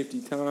about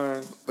 50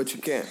 times. But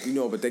you can't,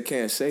 but they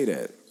can't say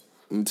that.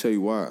 Let me tell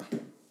you why.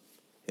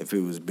 If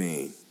it was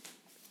Bean.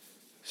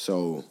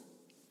 So,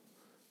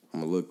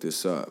 I'm going to look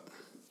this up.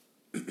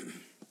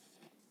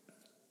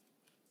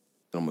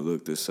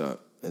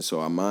 And so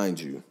I mind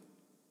you.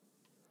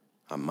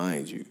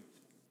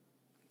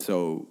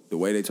 So the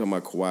way they talk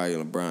about Kawhi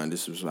and LeBron,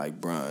 this was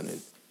like Bron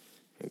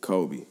and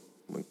Kobe,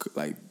 when,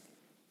 like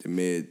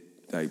the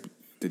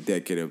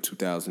decade of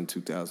 2000,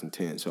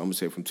 2010. So I'm gonna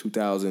say from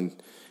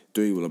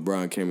 2003 when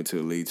LeBron came into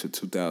the league to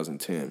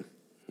 2010,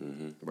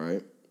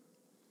 right?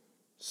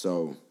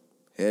 So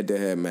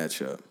head-to-head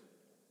matchup.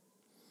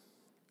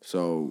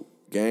 So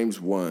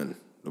games won,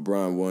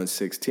 LeBron won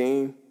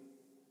 16,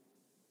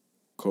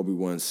 Kobe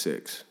won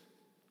 6.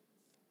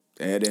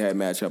 They head-to-head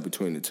matchup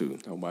between the two.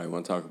 Nobody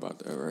want to talk about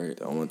that, right?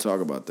 Don't want to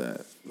talk about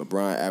that.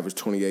 LeBron averaged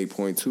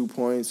 28.2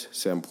 points,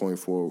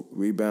 7.4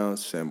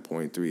 rebounds,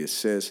 7.3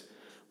 assists,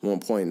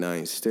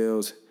 1.9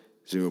 steals,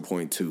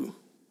 0.2.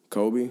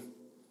 Kobe,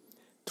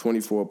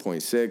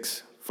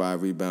 24.6,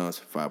 5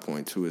 rebounds,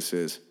 5.2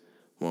 assists,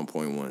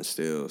 1.1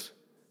 steals,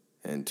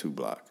 and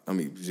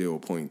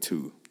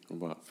 0.2.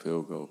 About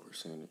field goal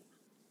percentage.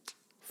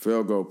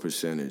 Field goal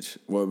percentage.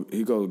 Well,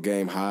 he goes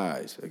game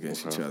highs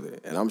against each other.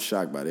 And I'm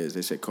shocked by this.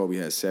 They said Kobe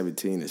had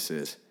 17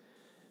 assists.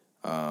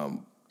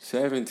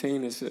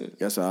 17 assists?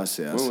 That's what I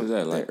said. When was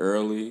that? Like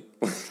early?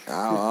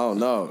 I don't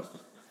know.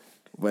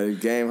 But it's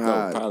game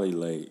high. No, probably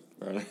late,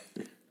 right?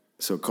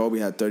 So Kobe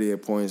had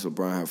 38 points.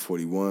 LeBron had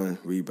 41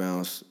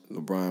 rebounds.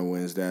 LeBron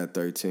wins that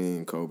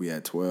 13. Kobe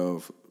had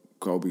 12.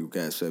 Kobe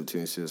got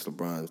 17 assists.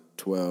 LeBron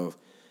 12.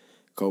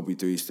 Kobe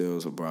 3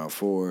 steals. LeBron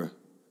 4.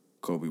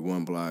 Kobe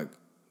 1 block.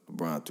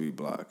 LeBron 3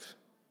 blocks.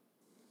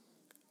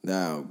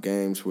 Now,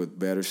 games with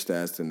better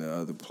stats than the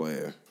other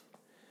player.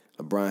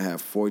 LeBron had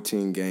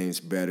 14 games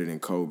better than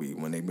Kobe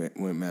when they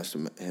went matched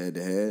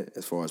head-to-head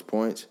as far as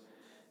points.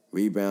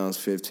 Rebounds,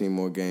 15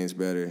 more games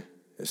better.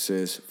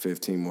 Assists,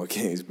 15 more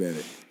games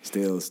better.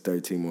 Steals,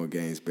 13 more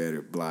games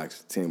better.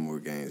 Blocks, 10 more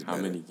games better.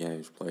 How many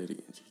games played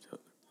against each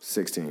other?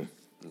 16.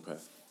 Okay.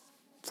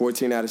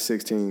 14 out of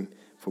 16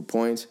 for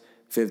points,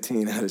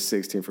 15 out of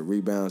 16 for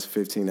rebounds,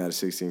 15 out of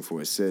 16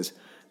 for assists,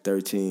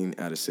 13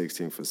 out of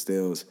 16 for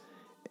steals,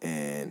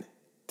 and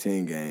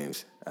 10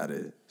 games out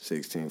of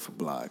 16 for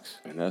blocks.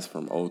 And that's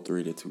from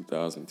 03 to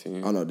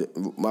 2010? Oh,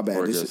 no, my bad.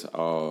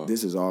 Or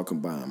This is all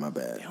combined, my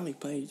bad. They only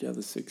played each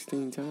other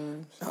 16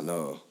 times? I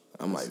know.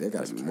 I'm like, they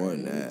got to be more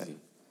than that.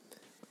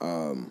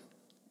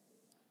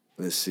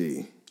 Let's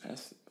see.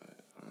 That's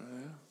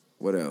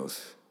What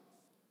else?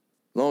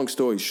 Long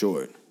story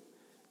short,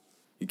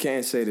 you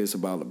can't say this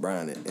about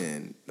LeBron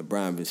and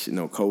LeBron been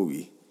shitting on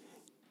Kobe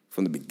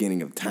from the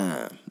beginning of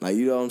time. Like,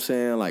 you know what I'm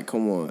saying? Like,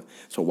 come on.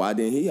 So why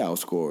didn't he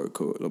outscore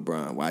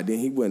LeBron? Why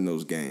didn't he win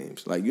those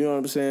games? Like, you know what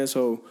I'm saying?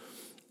 So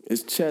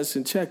it's chess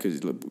and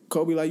checkers.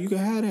 Kobe, like, you can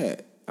have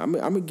that. I'm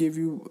going to give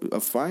you a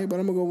fight, but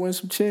I'm going to go win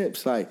some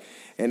chips. Like,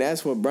 and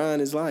that's what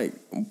Brian is like.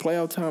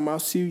 Playoff time, I'll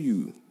see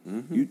you.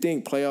 Mm-hmm. You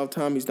think playoff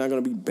time he's not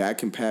going to be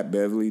backing Pat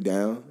Beverly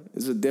down?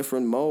 It's a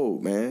different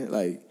mode, man.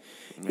 Like,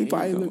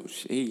 man,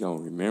 he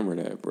gonna remember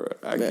that, bro.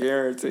 I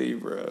guarantee you,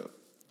 bro.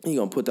 He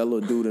gonna put that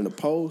little dude in the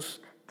post.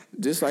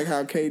 Just like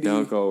how KD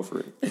dunk over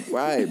it.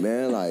 Right,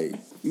 man. Like,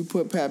 you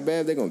put Pat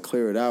Bev, they're gonna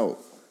clear it out.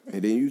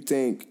 And then you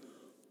think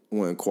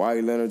when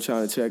Kawhi Leonard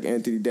trying to check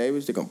Anthony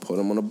Davis, they're gonna put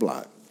him on the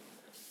block.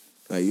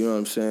 Like, you know what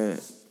I'm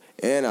saying?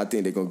 And I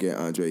think they're gonna get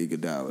Andre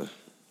Iguodala.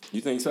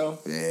 You think so?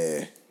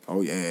 Yeah.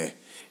 Oh yeah.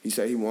 He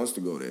said he wants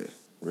to go there.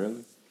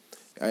 Really?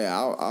 Hey,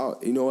 I'll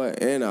you know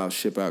what? And I'll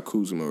ship out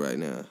Kuzma right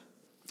now.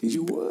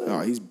 You would?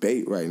 Oh, he's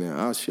bait right now.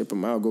 I'll ship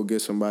him out. Go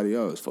get somebody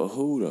else. For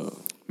who though?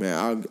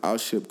 Man, I'll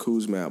ship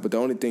Kuzma out. But the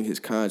only thing,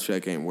 his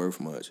contract ain't worth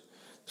much,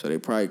 so they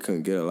probably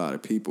couldn't get a lot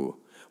of people.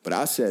 But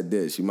I said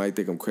this. You might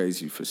think I'm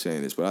crazy for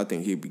saying this, but I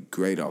think he'd be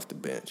great off the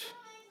bench.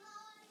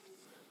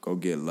 Go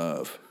get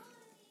Love.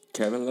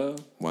 Kevin Love?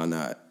 Why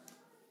not?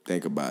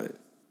 Think about it.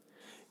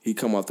 He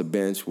come off the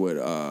bench with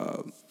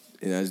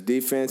his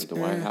defense. With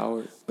Dwight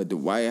Howard? But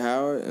Dwight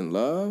Howard and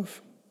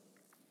Love,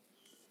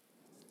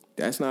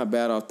 that's not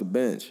bad off the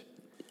bench.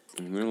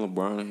 And then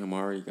LeBron and him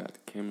already got the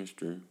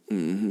chemistry.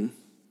 Mm-hmm.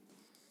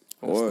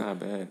 That's not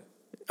bad.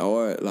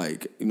 Or,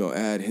 like,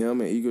 add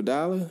him and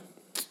Iguodala.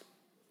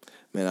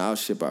 Man, I'll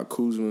ship out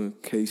Kuzma,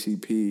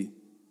 KCP.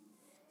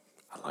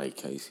 I like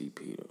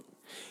KCP, though.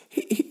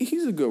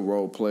 He's a good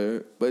role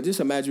player. But just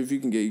imagine if you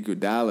can get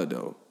Iguodala,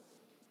 though.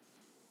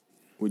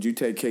 Would you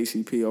take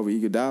KCP over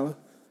Iguodala?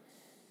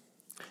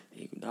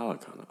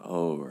 Iguodala kind of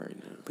old right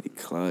now. But he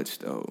clutch,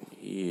 though.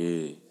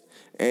 He is.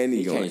 And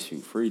he can't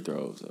shoot free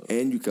throws, though.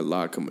 And you can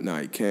lock him. No,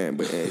 he can.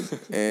 But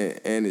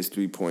and his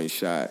 3-point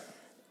shot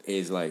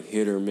is like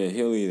hit or miss.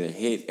 He'll either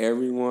hit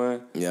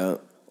everyone,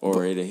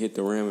 or it'll hit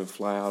the rim and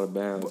fly out of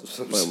bounds.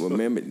 But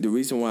remember, the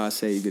reason why I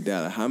say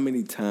Iguodala, how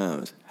many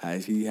times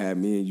has he had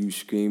me and you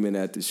screaming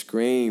at the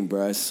screen,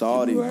 bro?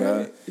 Salty,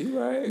 bro. You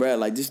right. Bro,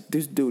 like, this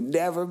dude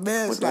never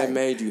missed. But that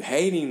made you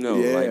hate him, though.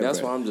 Yeah, like, that's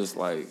bro. why I'm just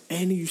like...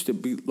 And he used to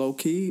be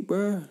low-key,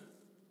 bro.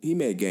 He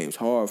made games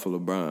hard for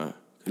LeBron.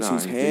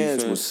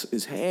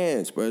 His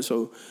hands, bro.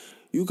 So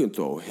you can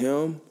throw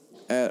him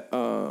at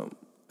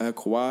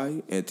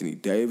Kawhi, Anthony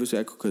Davis,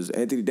 because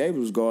Anthony Davis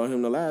was guarding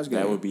him the last game.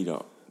 That would be the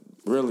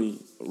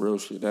real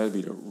shit. That would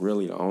be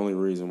the only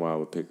reason why I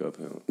would pick up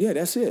him. Yeah,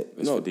 that's it.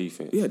 It's for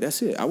defense. Yeah, that's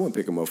it. I wouldn't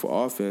pick him up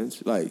for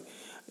offense. Like,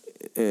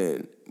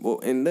 I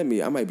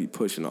might be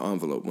pushing the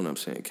envelope when I'm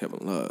saying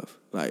Kevin Love.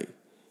 Like,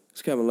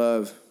 it's Kevin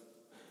Love,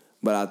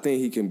 but I think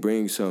he can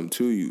bring something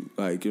to you.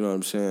 Like, you know what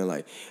I'm saying?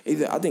 Like,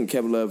 I think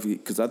Kevin Love,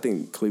 because I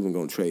think Cleveland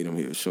going to trade him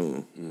here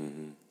soon.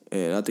 Mm-hmm.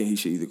 And I think he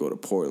should either go to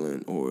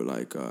Portland or,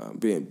 like,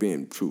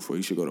 being truthful,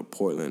 he should go to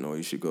Portland or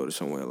he should go to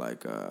somewhere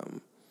like,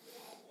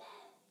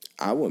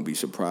 I wouldn't be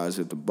surprised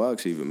if the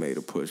Bucks even made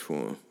a push for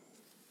him.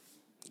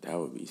 That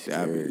would be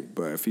scary.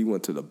 But if he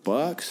went to the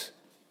Bucks,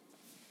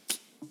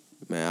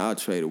 man, I'll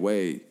trade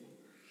away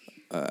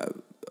a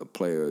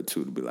player or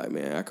two to be like,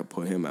 man, I could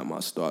put him at my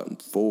starting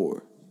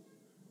 4.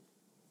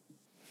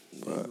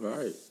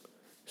 Right.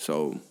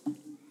 So,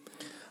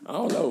 I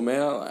don't know,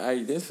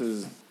 man. This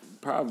is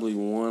probably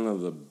one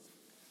of the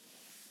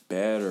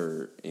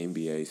better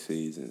NBA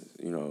seasons,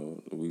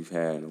 we've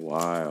had in a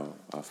while.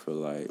 I feel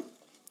like,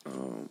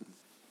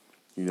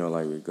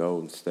 like with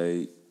Golden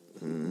State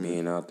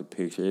being out the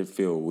picture, it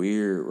feel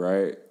weird,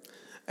 right?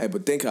 Hey,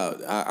 but think how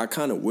I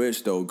kind of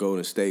wish though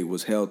Golden State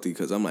was healthy,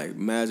 because I'm like,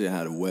 imagine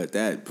how to wet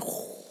that.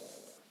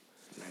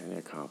 Man,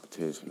 that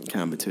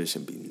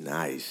competition be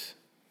nice.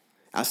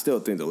 I still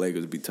think the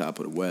Lakers be top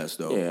of the West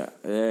though. Yeah,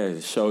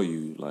 to show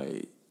you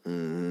like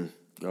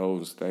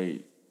Golden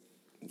State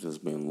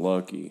just been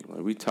lucky.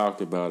 Like we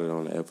talked about it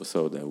on the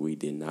episode that we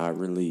did not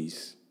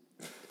release.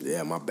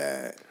 Yeah, my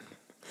bad.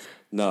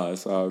 No,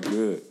 it's all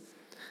good.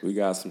 We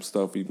got some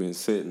stuff we've been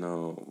sitting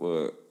on,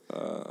 but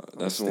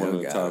that's one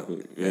of the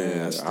topics.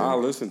 Yeah,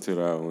 I'll listen to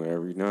that one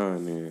every now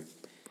and then.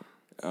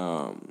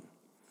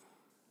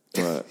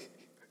 But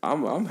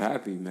I'm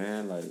happy,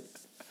 man. Like,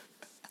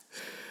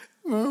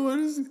 what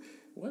is it?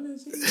 What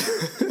is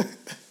it?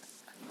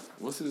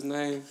 What's his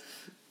name?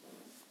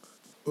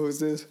 Who's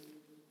this?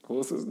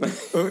 What's his name?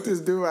 Who's this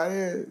dude right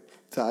here?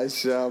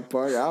 Tyshawn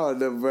Parker. I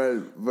don't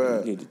know,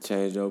 but you need to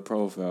change your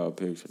profile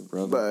picture,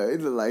 brother. But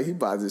it look like he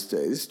about to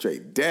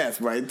straight death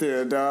right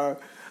there, dog.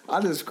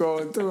 I just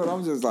scrolling through it.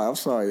 I'm just like, I'm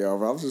sorry, y'all,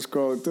 but I'm just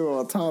scrolling through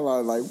all the time.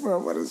 I was like, bro,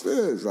 what is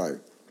this? Like,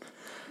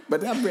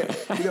 but that man,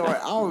 you know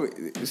what?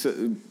 It's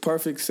a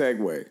perfect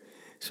segue.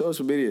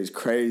 Social media is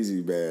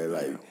crazy, man.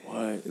 Like,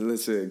 what?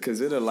 Listen,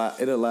 because it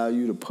allow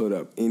you to put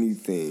up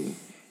anything.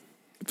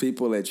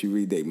 People let you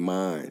read their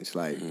minds,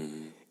 like.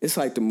 It's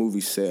like the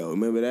movie Cell.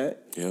 Remember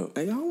that? Yeah.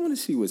 Like, I want to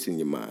see what's in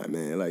your mind,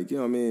 man. Like, you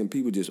know what I mean?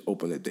 People just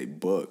open up their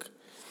book.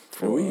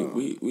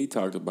 We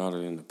talked about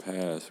it in the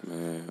past,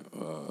 man.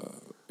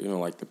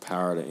 Like the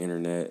power of the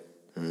internet.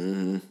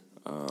 Mm-hmm.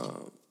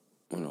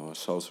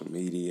 Social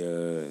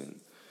media and,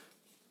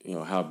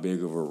 how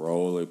big of a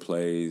role it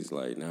plays.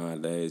 Like,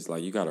 nowadays,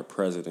 like, you got a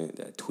president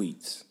that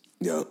tweets.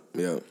 Yeah.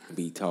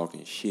 Be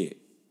talking shit.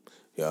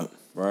 Yeah.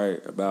 Right?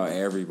 About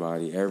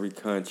everybody, every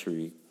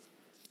country.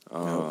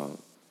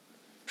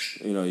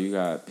 You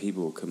got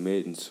people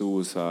committing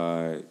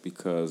suicide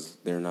because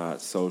they're not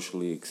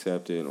socially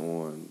accepted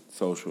on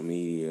social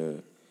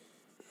media.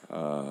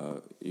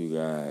 You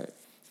got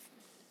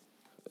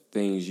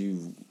things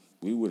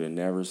we would have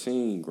never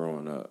seen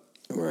growing up.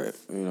 Right.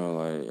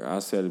 Like I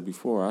said it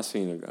before, I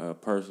seen a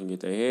person get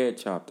their head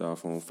chopped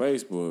off on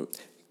Facebook.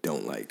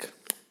 Don't like.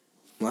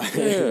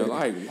 Yeah,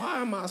 like,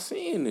 why am I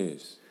seeing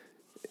this?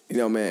 You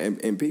know, man,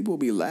 and people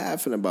be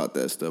laughing about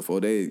that stuff, or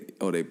they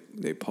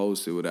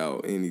post it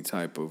without any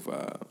type of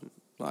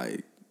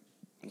like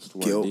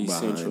guilt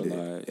behind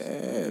it.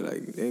 Yeah,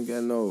 like they ain't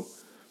got no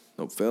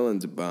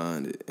feelings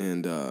behind it.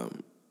 And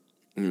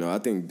you know, I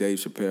think Dave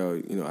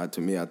Chappelle, you know,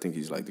 to me, I think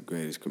he's like the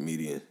greatest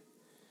comedian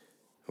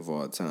of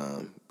all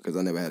time, because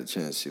I never had a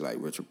chance to see like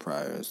Richard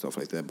Pryor and stuff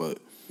like that. But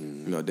you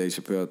know, Dave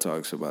Chappelle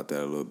talks about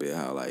that a little bit,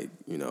 how like,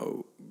 you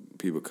know,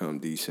 people become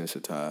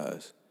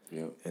desensitized.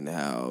 Yep. And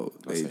how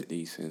I said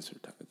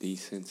desensitized.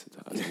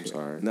 I'm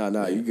sorry.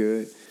 No, you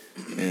good.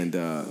 And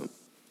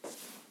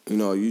you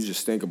know, you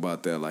just think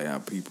about that, like how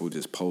people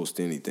just post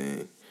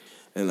anything.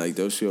 And like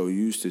those show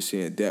used to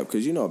seeing death,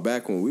 because you know,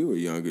 back when we were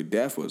younger,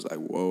 death was like,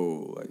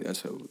 whoa, like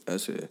that's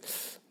a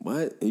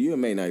what? And you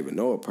may not even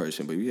know a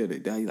person, but you hear they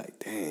die, you like,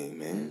 dang,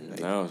 man.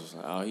 Like, I was just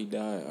like, oh, he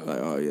died. Like,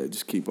 oh yeah,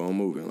 just keep on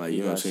moving. Like, you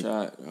know what I'm saying?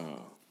 Shot.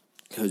 Oh.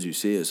 Because you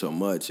see it so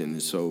much, and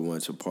it's so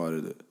much a part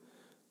of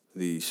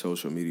the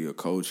social media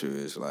culture.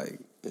 Is like,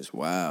 it's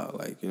wild.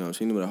 Like, you know what I'm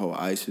saying? The whole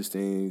ISIS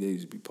thing, they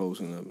used to be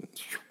posting up.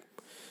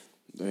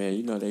 Man,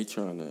 you know, they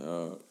trying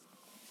to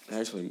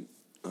actually.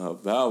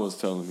 Val was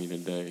telling me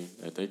today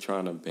that they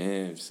trying to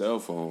ban cell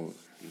phones.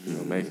 You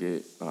know, make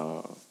it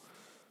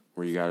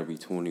where you got to be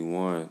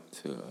 21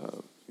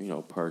 to you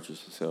know,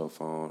 purchase a cell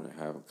phone and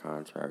have a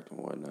contract and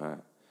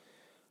whatnot.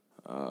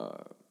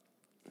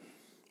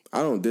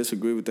 I don't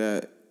disagree with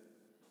that,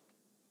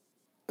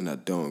 and I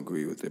don't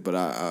agree with it. But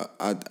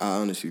I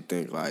honestly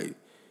think, like,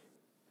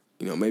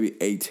 you know, maybe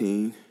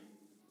 18.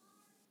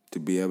 To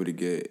be able to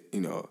get,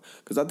 you know,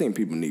 because I think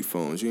people need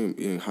phones. You're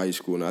in high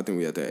school, and I think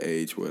we at that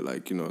age where,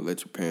 like, you know, let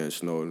your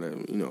parents know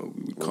that, you know,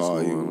 we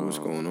call you, what's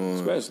going on.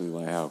 Especially,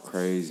 like, how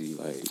crazy,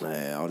 like,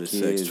 all this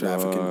sex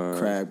trafficking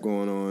crap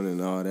going on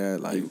and all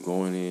that. Like, you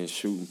going in,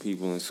 shooting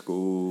people in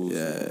schools.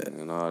 Yeah.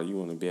 And all, you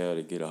want to be able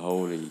to get a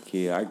hold of your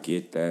kid. I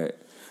get that.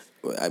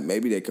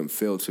 Maybe they can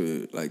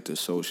filter, like, the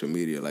social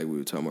media, like we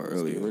were talking about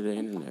earlier. Get rid of the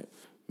internet.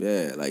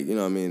 Yeah, like, you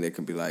know what I mean? They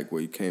can be like,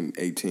 well, you came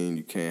 18,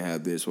 you can't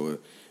have this, or...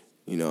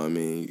 You know what I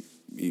mean?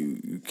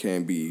 You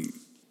can't be,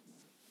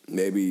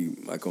 maybe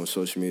like on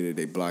social media,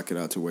 they block it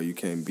out to where you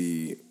can't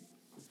be,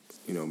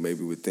 you know,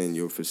 maybe within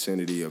your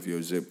vicinity of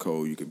your zip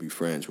code, you could be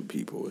friends with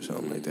people or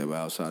something like that. But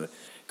outside of,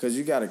 because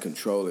you got to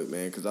control it,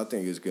 man. Because I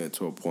think it's getting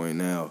to a point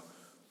now,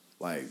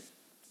 like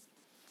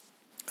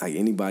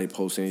anybody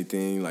post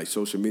anything, like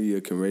social media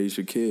can raise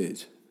your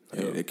kids.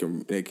 Like,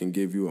 they can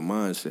give you a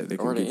mindset. They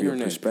can give you a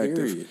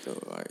perspective. Period,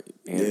 though. Like,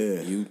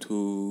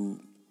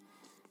 YouTube.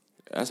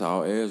 That's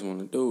all Ayers want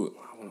to do.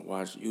 I want to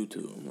watch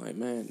YouTube. I'm like,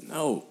 man,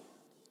 no.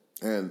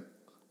 And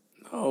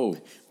no.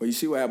 Well, you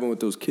see what happened with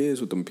those kids,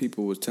 with them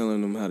people was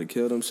telling them how to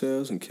kill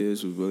themselves, and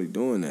kids was really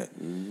doing that.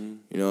 Mm-hmm.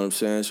 You know what I'm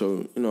saying?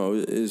 So, you know,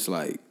 it's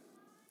like,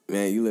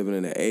 man, you living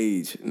in an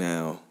age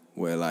now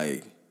where,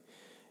 like,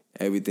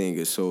 everything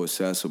is so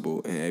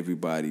accessible and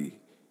everybody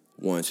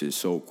wants it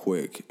so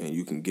quick and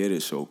you can get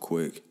it so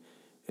quick,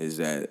 is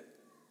that,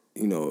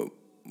 you know,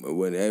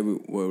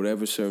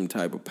 whatever certain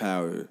type of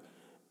power,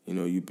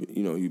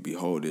 you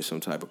behold, there's some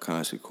type of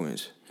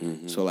consequence.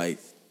 Mm-hmm. So, like,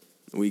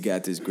 we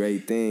got this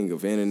great thing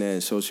of internet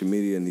and social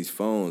media and these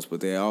phones,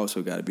 but there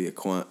also got to be a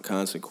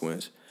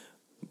consequence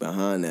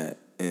behind that,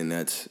 and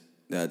that's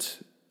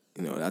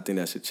you know, I think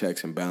that's a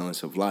checks and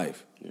balance of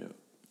life. Yeah,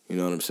 you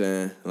know what I'm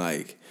saying?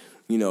 Like,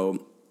 you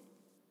know,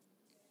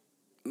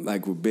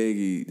 like with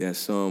Biggie, that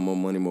song "More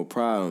Money, More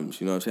Problems."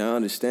 You know what I'm saying? I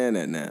understand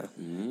that now.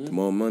 Mm-hmm. The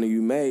more money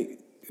you make,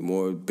 the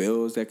more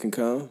bills that can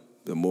come,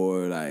 the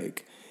more,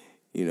 like,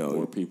 you know,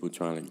 more people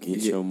trying to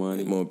get your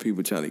money. More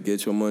people trying to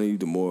get your money,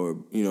 the more,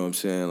 you know what I'm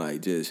saying,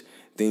 like, just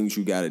things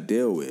you got to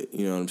deal with.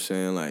 You know what I'm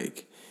saying?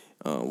 Like,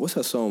 what's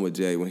that song with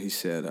Jay when he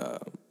said,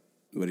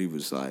 when he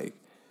was like,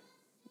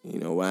 you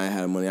know, when I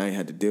had money, I ain't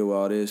had to deal with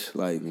all this.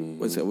 Like,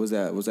 Was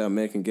that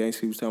American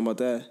Gangster he was talking about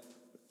that?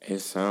 It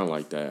sounded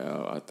like that,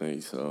 I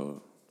think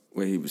so.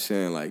 Where he was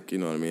saying, like, you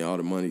know what I mean, all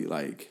the money,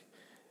 like,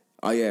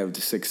 oh yeah,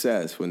 the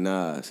success with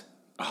Nas.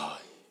 Oh,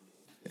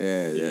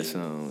 yeah,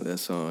 that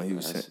song, he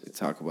was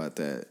talk about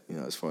that, you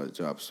know, as far as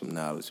dropping some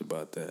knowledge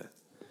about that.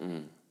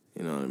 Mm.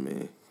 You know what I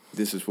mean?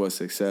 This is what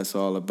success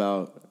all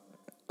about.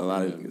 A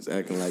lot of niggas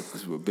acting like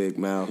this with big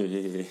mouth.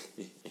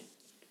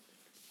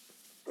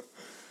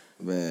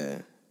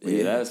 Man.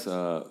 Yeah, that's,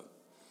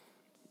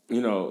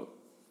 you know,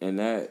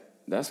 and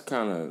that's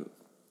kind of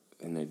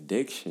an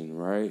addiction,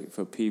 right,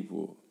 for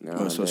people now.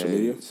 On social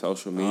media?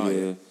 Social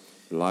media,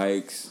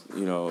 likes,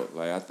 you know,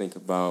 like I think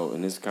about,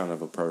 and it's kind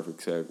of a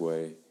perfect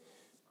segue,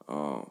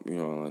 you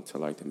know, into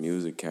like the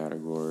music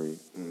category.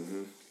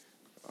 Mm-hmm.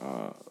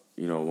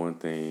 You know, one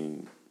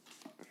thing,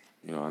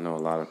 you know, I know a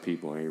lot of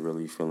people ain't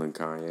really feeling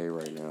Kanye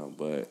right now,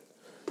 but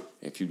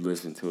if you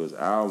listen to his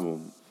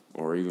album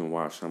or even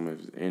watch some of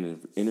his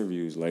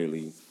interviews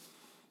lately, you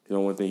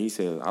know, one thing he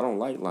says, I don't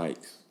like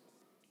likes.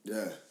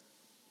 Yeah.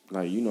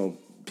 Like, you know,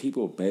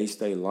 people base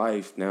their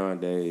life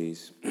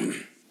nowadays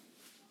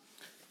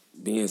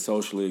being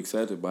socially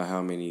accepted by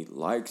how many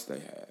likes they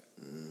have.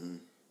 Mm-hmm.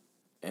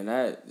 And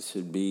that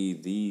should be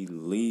the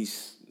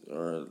least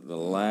or the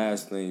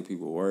last thing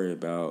people worry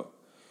about.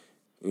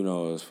 you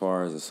know, as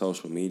far as the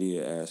social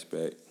media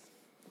aspect,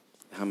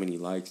 how many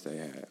likes they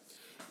have.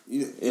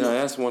 You know,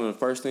 that's one of the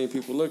first things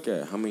people look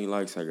at. How many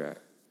likes I got?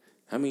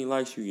 How many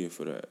likes you get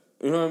for that?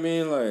 You know what I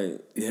mean?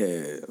 Like,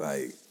 yeah,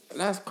 like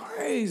that's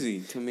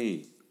crazy to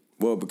me.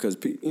 Well, because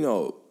you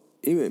know,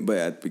 but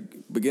at the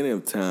beginning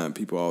of time,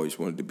 people always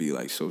wanted to be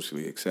like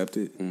socially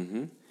accepted.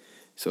 Mm-hmm.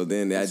 So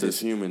then that it's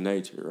just human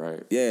nature,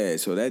 right? Yeah,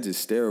 so that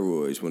just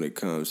steroids when it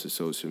comes to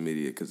social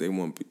media because they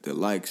want the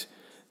likes.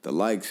 The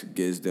likes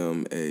gives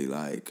them a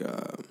like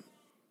a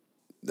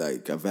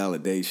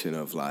validation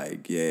of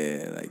like,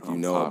 yeah, like you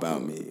know popular.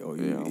 About me,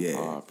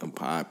 or I'm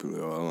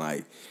popular, or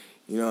like,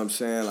 you know what I'm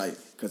saying, like,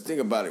 cause think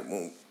about it,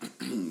 when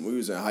we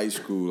was in high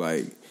school,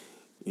 like,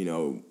 you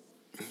know,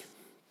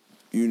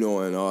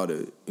 and all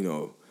the, you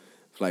know,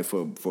 like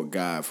for a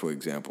guy, for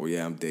example,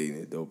 yeah, I'm dating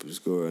the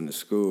dopest girl in the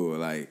school,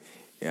 like,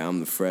 yeah,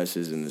 I'm the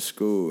freshest in the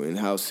school, and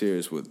how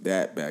serious was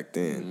that back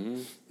then?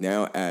 Mm-hmm.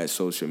 Now add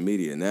social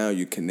media, now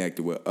you're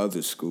connected with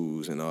other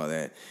schools and all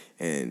that,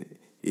 and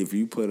if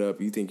you put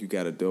up, you think you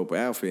got a dope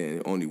outfit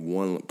and only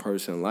one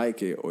person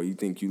like it, or you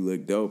think you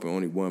look dope and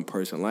only one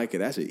person like it,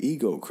 that's an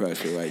ego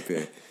crusher right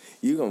there.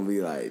 You're going to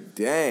be like,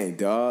 dang,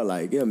 dog,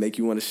 like, it'll make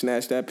you want to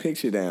snatch that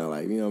picture down,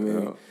 like, you know what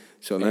I mean?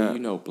 So and now, you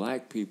know,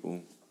 black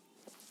people,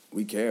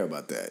 we care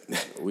about that.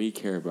 We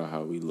care about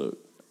how we look,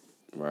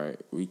 right?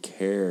 We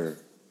care.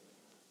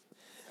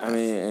 I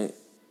mean,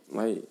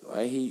 like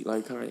he,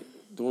 like,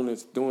 doing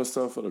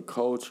stuff for the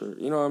culture,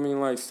 you know what I mean?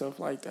 Like, stuff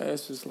like that,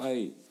 it's just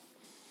like,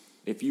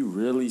 if you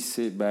really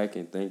sit back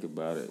and think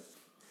about it,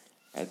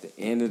 at the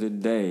end of the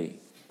day,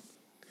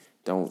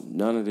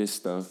 none of this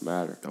stuff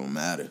matter. Don't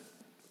matter.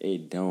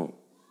 It don't.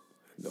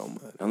 It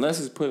don't matter. Unless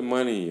it's putting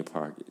money in your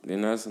pocket.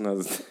 Then that's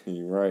another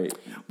thing, right?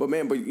 But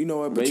man, you know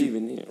what? But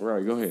even then,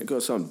 right, go ahead. Go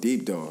something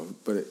deep though.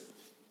 But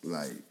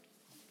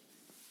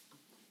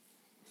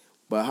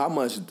but how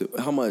much,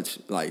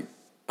 like,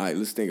 all right,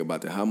 let's think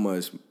about that. How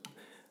much,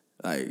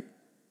 like,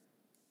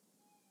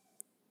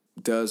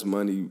 does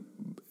money,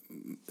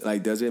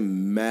 like, does it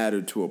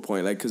matter to a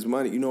point? Like, because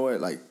money, you know what?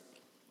 Like,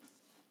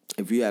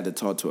 if you had to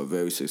talk to a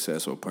very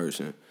successful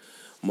person,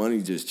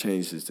 money just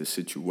changes the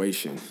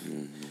situation.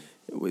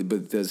 Mm-hmm.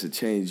 But does it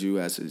change you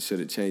should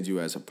it change you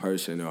as a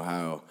person, or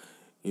how,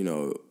 you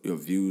know, your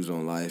views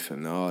on life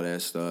and all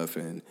that stuff,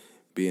 and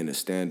being a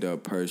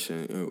stand-up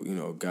person, you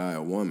know, guy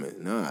or woman?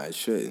 Nah, it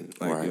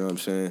shouldn't. Like, right. You know what I'm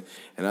saying?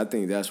 And I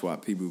think that's why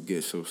people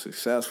get so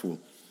successful,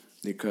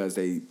 because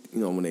they, you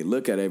know, when they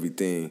look at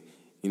everything,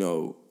 you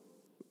know,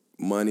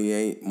 money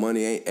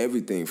ain't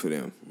everything for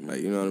them.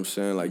 Like, you know what I'm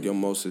saying? Like, your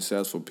most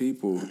successful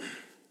people,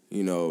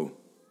 you know,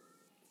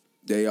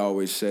 they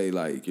always say,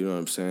 like, you know what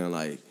I'm saying?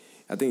 Like,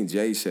 I think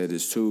Jay said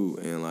this too,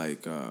 and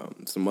like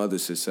some other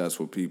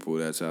successful people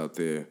that's out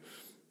there,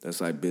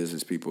 that's like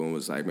business people, and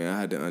was like, man, I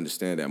had to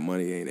understand that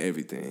money ain't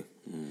everything.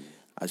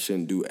 I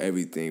shouldn't do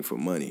everything for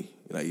money.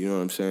 Like, you know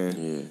what I'm saying?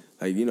 Yeah.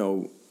 Like, you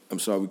know, I'm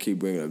sorry we keep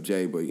bringing up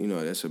Jay, but, you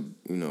know, that's a,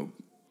 you know,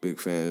 big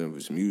fan of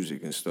his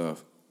music and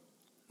stuff.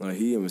 Like,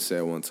 he even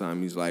said one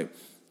time, he's like,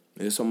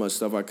 there's so much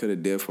stuff I could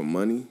have did for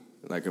money.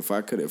 Like, if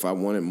I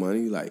wanted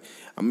money, like,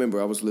 I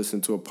remember I was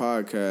listening to a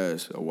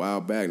podcast a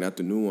while back, not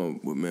the new one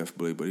with Memphis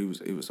Bleek, but he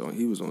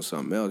was on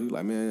something else. He was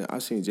like, man, I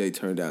seen Jay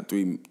turn down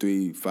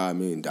 $5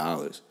 million.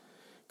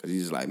 Because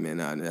he's just like, man,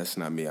 nah, that's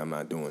not me. I'm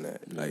not doing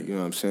that. Like, you know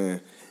what I'm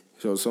saying?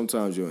 So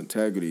sometimes your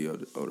integrity or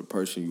the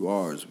person you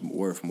are is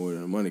worth more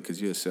than the money,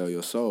 because you'll sell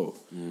your soul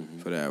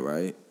for that,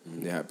 right?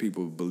 Mm-hmm. You have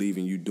people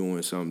believing you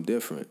doing something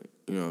different.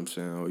 You know what I'm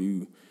saying? Or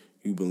you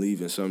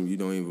believe in something you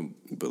don't even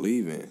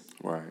believe in.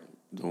 Right.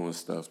 Doing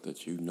stuff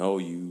that you know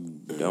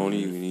you don't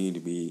even need to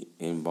be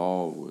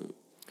involved with.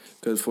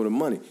 Because for the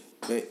money,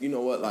 man, you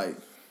know what? Like,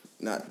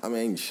 I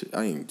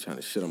ain't trying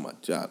to shit on my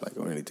job, like,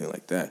 or anything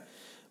like that.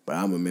 But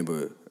I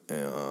remember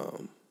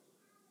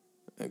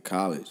in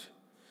college,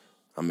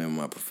 I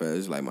remember my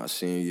professor, like my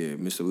senior year,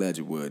 Mr.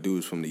 Ledgerwood, dude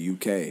was from the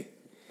UK.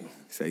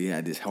 So he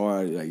had this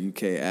hard, like,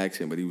 UK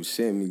accent, but he was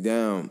sitting me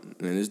down,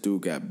 and this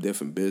dude got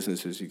different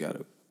businesses. He got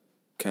a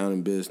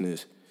accounting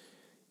business.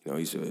 You know,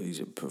 he's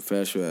a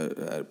professor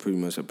at pretty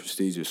much a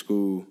prestigious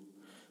school.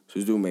 So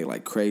this dude made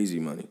like crazy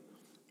money.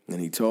 And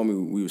he told me,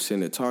 we were sitting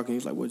there talking,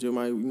 he's like, what do you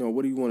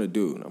want to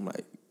do? And I'm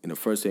like, and the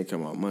first thing that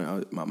came out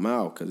of my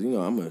mouth, because, you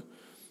know,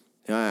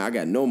 I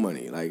got no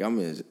money. Like, I'm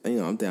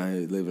down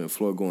here living in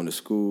Florida, going to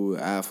school,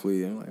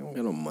 athlete. I'm like, I don't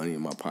got no money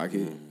in my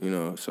pocket, you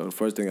know. So the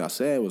first thing I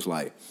said was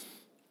like,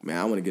 man,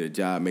 I want to get a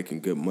job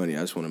making good money. I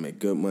just want to make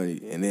good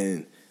money. And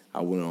then I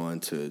went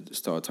on to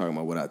start talking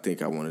about what I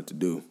think I wanted to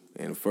do.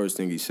 And the first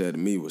thing he said to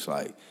me was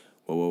like,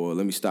 whoa,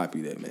 let me stop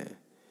you there, man.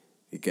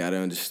 You got to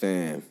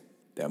understand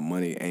that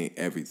money ain't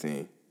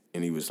everything.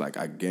 And he was like,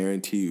 I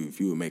guarantee you,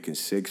 if you were making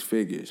 6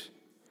 figures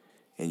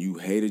and you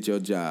hated your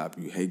job,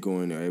 you hate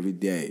going there every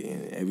day,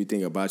 and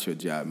everything about your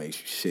job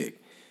makes you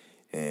sick,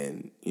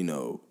 and, you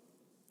know,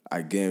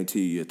 I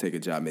guarantee you'll take a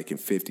job making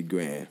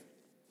 $50,000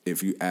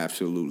 if you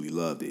absolutely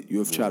loved it.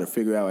 You'll try to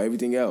figure out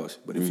everything else,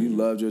 but if you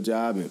loved your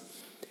job, and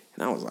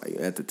I was like,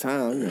 at the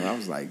time, you know, I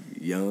was like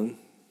young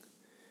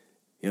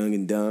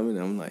and dumb, and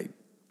I'm like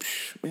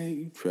man,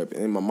 you tripping.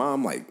 And my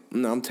mom like,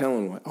 no, I'm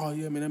telling her, like, oh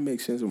yeah, man, that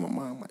makes sense. And my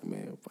mom like,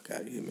 man, fuck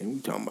out of here, man. What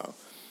you talking about?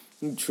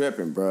 You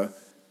tripping, bro.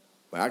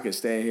 But I could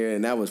stand here,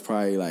 and that was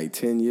probably like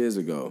 10 years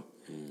ago.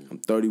 I'm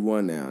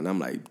 31 now, and I'm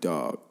like,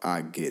 dog,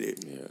 I get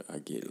it. Yeah, I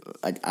get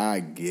it. Like, I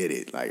get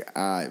it. Like,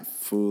 I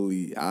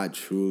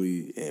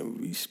truly,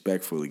 and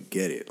respectfully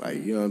get it.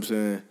 Like, you know what I'm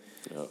saying?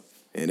 Yeah.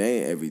 It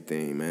ain't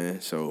everything,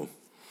 man. So,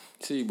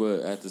 See,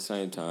 but at the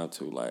same time,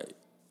 too, like,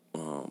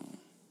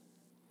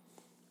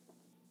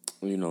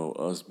 you know,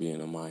 us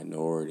being a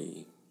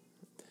minority,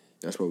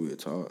 that's what we were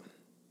taught.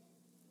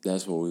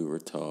 that's what we were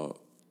taught.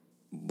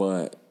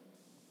 But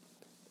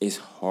it's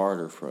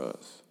harder for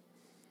us.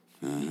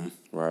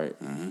 Right?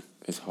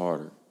 It's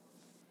harder.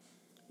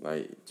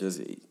 Like,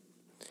 just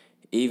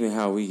even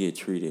how we get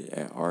treated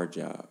at our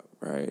job,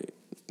 right?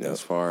 Yep.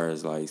 As far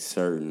as, like,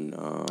 certain,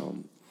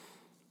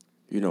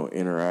 you know,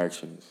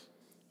 interactions.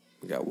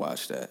 We got to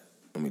watch that.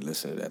 Let me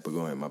listen to that. But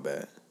go ahead, my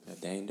bad. That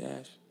Dame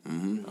Dash?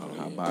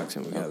 Hot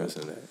boxing, we got to Okay.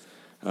 listen to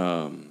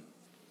that.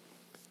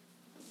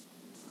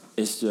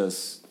 It's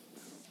just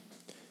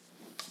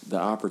the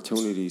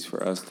opportunities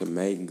for us to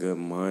make good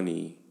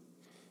money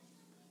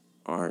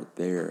aren't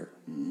there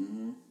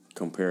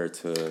compared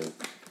to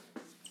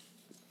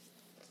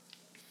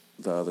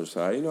the other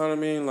side. You know what I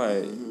mean?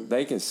 Like,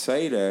 they can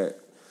say that,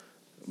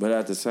 but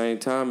at the same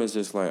time, it's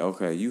just like,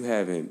 okay, you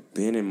haven't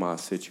been in my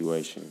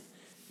situation.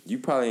 You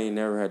probably ain't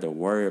never had to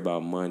worry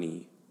about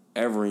money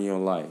ever in your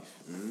life.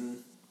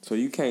 So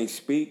you can't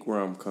speak where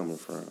I'm coming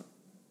from.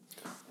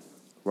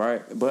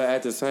 Right? But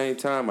at the same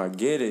time, I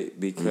get it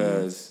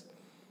because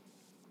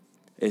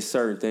it's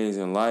certain things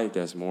in life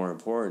that's more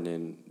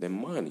important than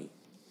money.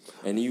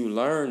 And you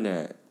learn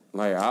that.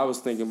 Like, I was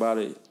thinking about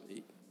it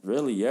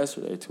really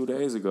yesterday, 2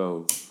 days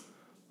ago.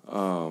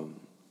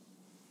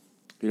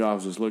 You know, I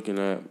was just looking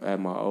at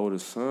my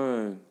oldest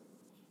son,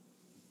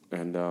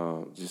 and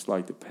just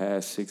like the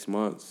past 6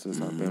 months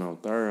since I've been on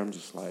third, I'm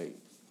just like,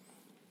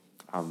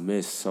 I've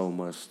missed so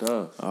much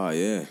stuff. Oh,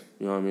 yeah.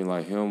 You know what I mean?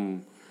 Like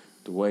him,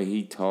 the way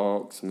he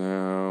talks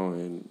now,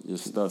 and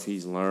just stuff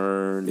he's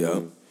learned.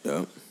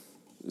 Yep.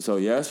 So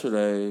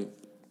yesterday,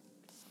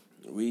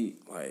 we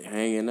like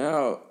hanging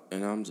out,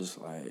 and I'm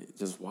just like,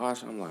 just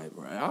watching. I'm like,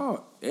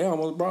 bro, it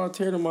almost brought a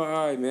tear to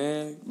my eye,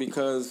 man,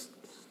 because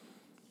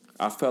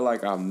I felt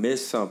like I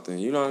missed something.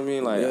 You know what I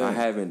mean? Like, Yeah. I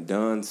haven't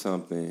done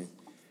something,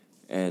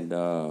 and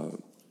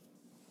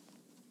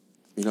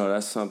you know,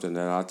 that's something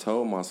that I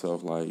told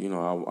myself, like, you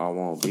know, I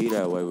won't be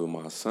that way with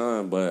my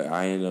son, but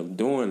I ended up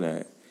doing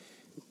that.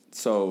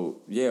 So,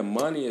 yeah,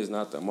 money is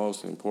not the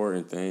most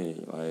important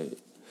thing. Like,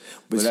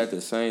 but at the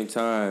same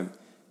time,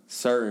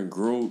 certain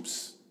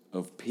groups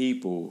of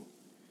people,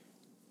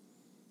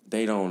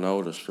 they don't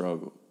know the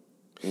struggle.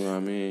 You know what I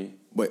mean?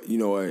 But you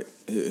know what?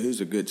 Here's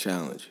a good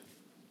challenge.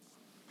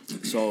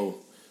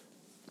 So,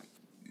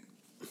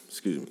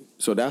 excuse me.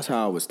 So that's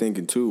how I was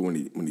thinking too when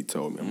he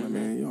told me. I'm like,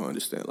 man, you don't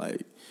understand.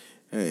 Like,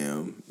 hey,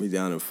 me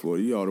down in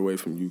Florida, you all the way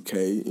from UK.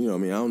 You know what I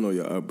mean? I don't know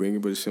your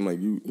upbringing, but it seemed like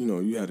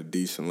you had a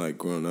decent life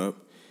growing up.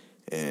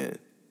 And,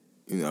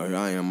 you know, here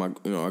I am.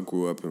 I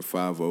grew up in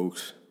Five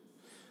Oaks.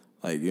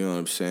 Like, you know what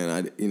I'm saying?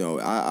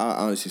 I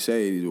honestly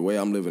say the way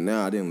I'm living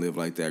now, I didn't live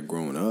like that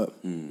growing up.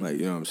 Like,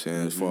 you know what I'm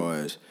saying? As far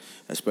as,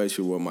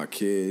 especially with my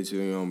kids,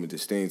 you know, with the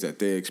things that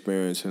they're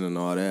experiencing and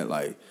all that.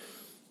 Like,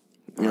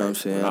 you know what I'm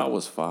saying? When I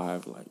was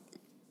 5, like,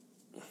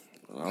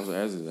 when I was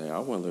I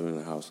wasn't living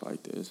in a house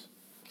like this.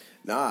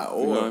 Nah,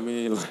 or, You know what I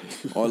mean? Like,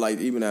 or like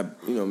even at,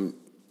 you know,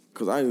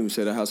 because I even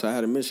said the house I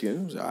had in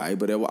Michigan, it was all right,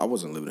 but I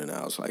wasn't living in a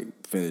house, like,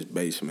 finished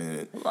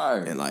basement.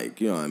 Right. And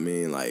like, you know what I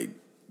mean? Like,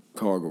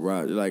 car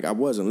garage. Like, I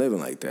wasn't living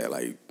like that.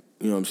 Like,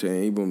 you know what I'm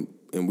saying?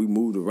 And we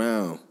moved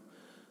around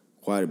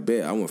quite a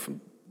bit. I went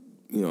from,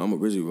 you know, I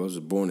was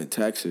born in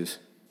Texas.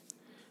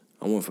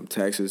 I went from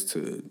Texas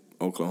to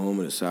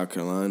Oklahoma to South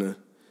Carolina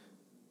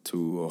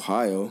to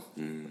Ohio.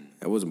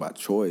 That wasn't by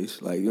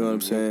choice. Like, you know what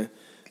I'm saying?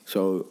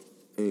 So,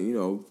 and, you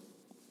know,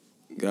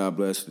 God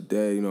bless the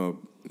day, you know,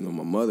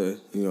 my mother,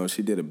 you know,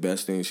 she did the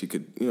best thing she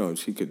could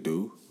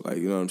do. Like,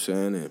 you know what I'm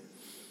saying? And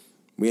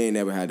we ain't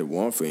never had to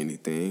want for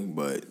anything,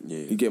 but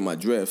you get my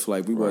drift.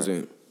 Like, we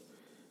wasn't.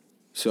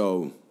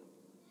 So,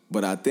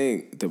 but I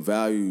think the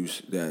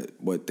values that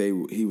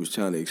he was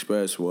trying to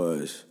express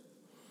was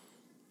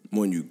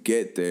when you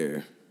get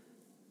there,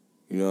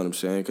 you know what I'm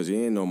saying? Because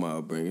he ain't know my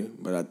upbringing.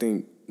 But I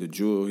think the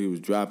jewel he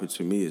was dropping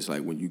to me is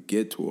like when you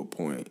get to a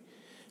point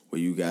where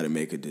you got to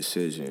make a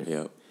decision.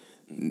 Yep.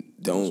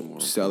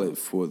 Don't sell it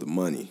for the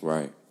money.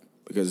 Right.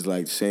 Because it's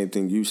like the same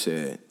thing you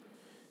said,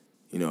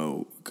 you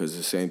know, because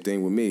the same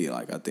thing with me.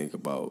 Like, I think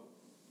about,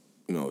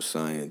 you know,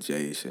 Cy and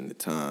Jace and the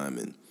time,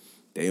 and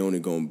they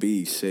only going to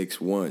be 6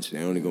 once.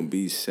 They only going to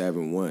be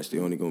 7 once. They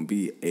only going to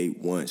be 8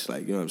 once.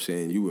 Like, you know what I'm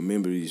saying? You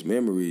remember these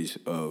memories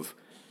of,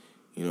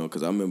 you know,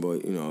 because I remember,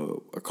 you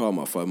know, I called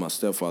my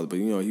stepfather, but,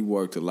 you know, he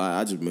worked a lot.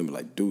 I just remember,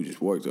 like, dude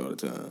just worked all the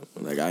time.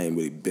 Like, I ain't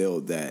really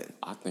build that.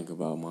 I think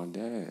about my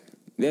dad.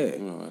 Yeah. You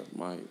know,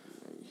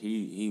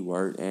 he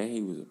worked and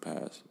he was a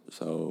pastor.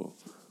 So,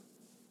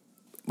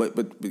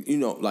 But you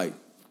know, like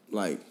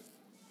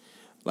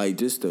like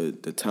just the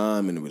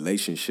time and the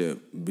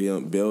relationship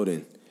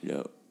building.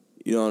 Yep.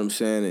 You know what I'm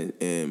saying?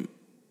 And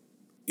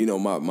you know,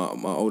 my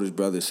oldest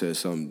brother said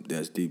something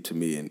that's deep to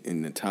me,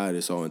 and to tie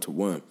this all into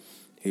one,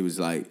 he was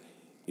like,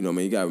 you know,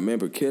 man, you gotta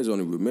remember, kids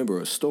only remember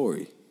a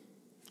story.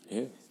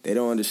 Yeah. They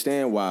don't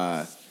understand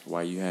why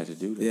you had to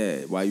do that. Yeah,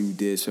 why you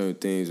did certain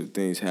things or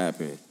things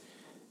happen.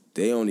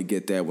 They only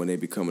get that when they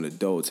become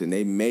adults, and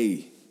they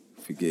may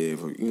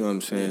forgive, or you know what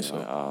I'm saying? Yeah, So,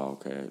 like, oh,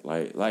 okay.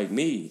 Like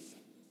me.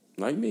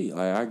 Like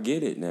I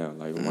get it now.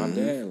 Like my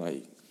dad,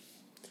 like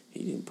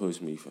he didn't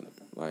push me for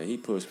like he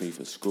pushed me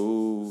for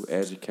school,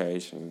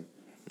 education.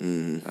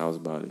 That was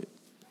about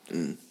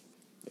it.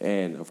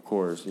 And of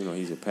course, you know,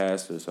 he's a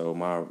pastor, so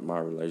my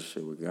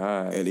relationship with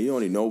God. and he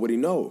only know what he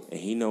know. And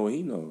he know what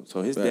he knows.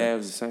 So his dad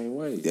was the same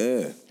way.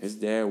 Yeah. His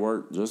dad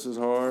worked just as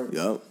hard.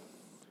 Yep.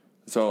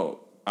 So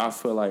I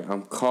feel like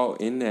I'm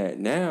caught in that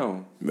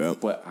now.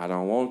 Yep. But I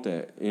don't want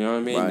that. You know what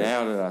I mean? Right.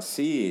 Now that I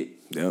see it.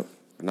 Yep.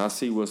 And I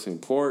see what's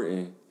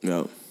important.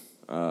 Yep.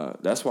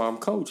 That's why I'm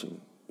coaching.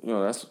 You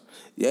know, that's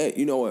Yeah,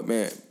 you know what,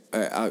 man?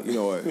 You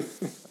know what?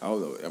 I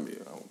don't know. I mean,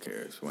 I don't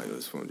care. Somebody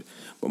else from it.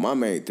 But my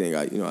main thing,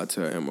 I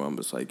tell Emma, I'm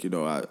just like, you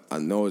know, I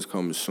know it's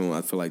coming soon.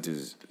 I feel like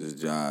this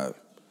job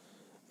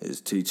is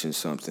teaching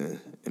something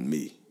in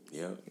me.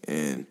 yeah.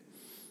 And,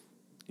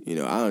 you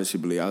know, I honestly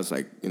believe, I was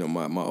like, you know,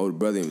 my older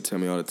brother would tell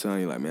me all the time,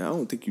 he's like, man, I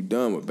don't think you're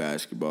done with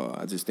basketball.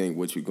 I just think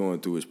what you're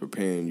going through is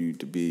preparing you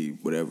to be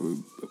whatever,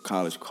 a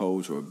college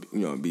coach or, you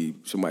know, be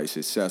somebody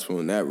successful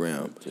in that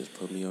realm. Just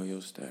put me on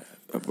your staff.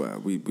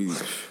 But we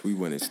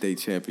winning state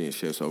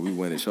championships, or we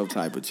winning some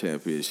type of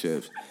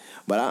championships.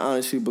 But I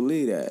honestly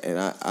believe that, and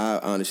I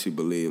honestly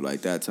believe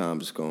like that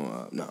time is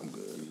going. No, I'm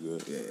good. You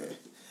good? Yeah.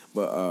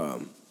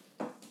 But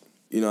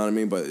you know what I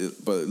mean. But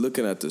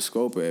looking at the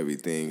scope of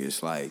everything,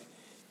 it's like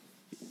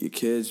your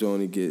kids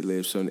only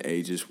live certain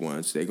ages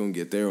once. They're gonna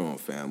get their own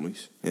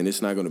families, and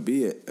it's not gonna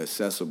be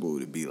accessible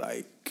to be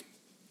like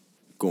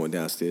going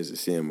downstairs to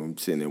see them. I'm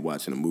sitting there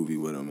watching a movie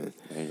with them, and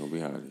It ain't gonna be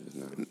how it is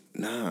now.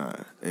 nah,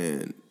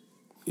 and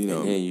you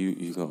know, And then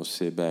you gonna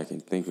sit back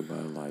and think about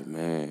it like,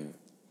 man,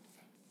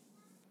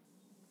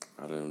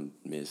 I done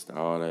missed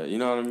all that. You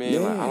know what I mean? Yeah.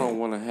 Like, I don't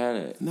want to have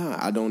that.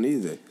 nah, I don't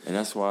either. And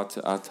that's why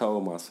I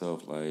told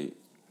myself, like,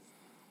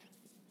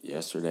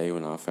 yesterday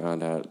when I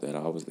found out that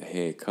I was the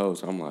head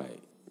coach, I'm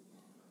like,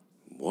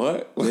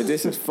 what? But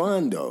this is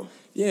fun though.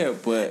 Yeah,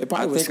 but It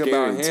probably I was think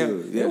about scary,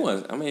 him. too. Yeah. It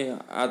was. I mean,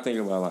 I think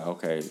about like,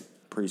 okay,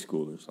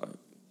 preschoolers, like,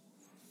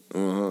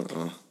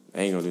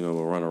 they ain't gonna do no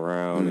but run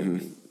around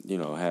and you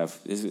know have.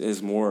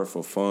 It's more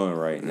for fun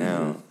right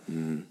now.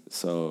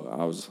 So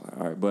I was like,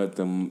 all right, but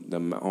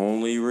the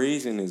only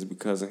reason is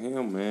because of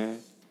him, man.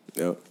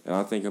 Yep. And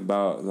I think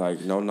about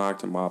like no knock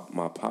to my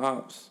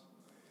pops,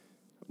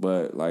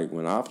 but like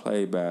when I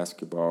played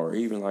basketball or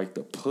even like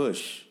the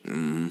push.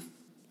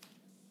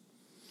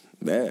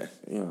 Yeah.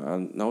 You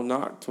know, no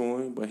knock to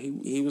him, but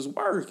he was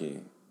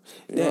working.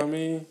 You know what I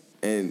mean?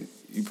 And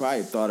you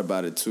probably thought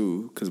about it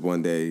too, because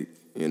one day,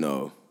 you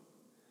know,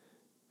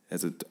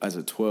 as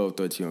a 12,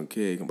 13-year-old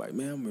kid, I'm like,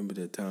 man, I remember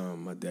that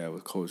time my dad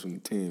was coaching the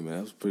team, man.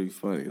 That was pretty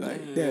funny.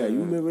 Like, yeah, you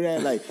remember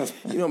that? Like,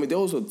 you know, I mean,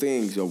 those are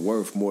things that are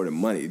worth more than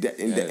money.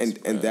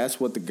 And that's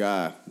what the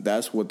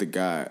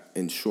guy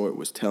in short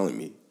was telling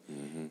me.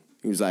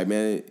 He was like,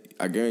 man,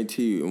 I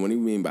guarantee you, and what he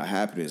mean by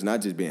happiness,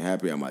 not just being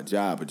happy at my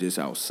job, but just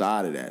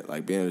outside of that,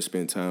 like being able to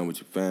spend time with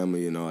your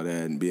family and all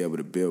that, and be able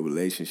to build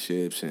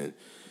relationships and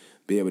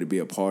be able to be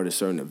a part of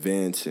certain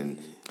events. And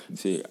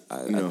see, I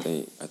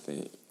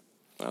think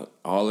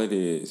all it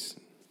is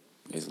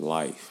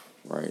life,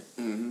 right?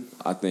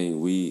 I think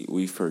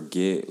we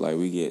forget, like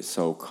we get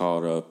so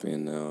caught up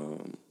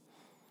in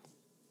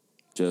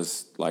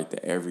just like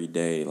the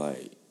everyday,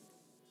 like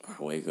I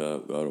wake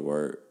up, go to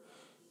work.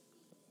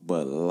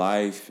 But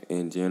life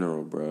in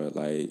general, bro,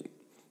 like,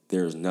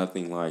 there's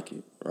nothing like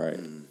it, right?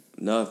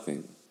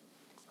 Nothing.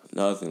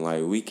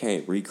 Like, we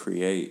can't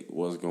recreate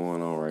what's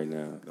going on right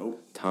now. Nope.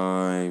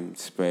 Time,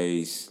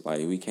 space,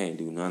 like, we can't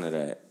do none of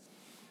that.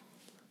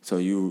 So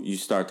you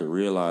start to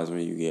realize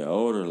when you get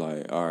older,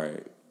 like, all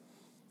right,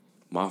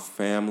 my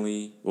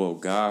family, well,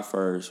 God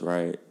first,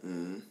 right?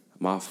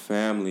 My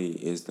family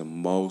is the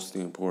most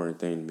important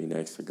thing to me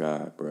next to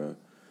God, bro.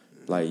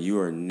 Like, you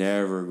are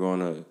never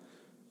going to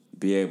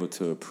be able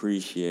to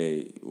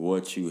appreciate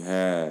what you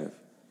have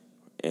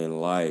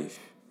in life,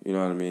 you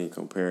know what I mean,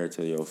 compared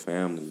to your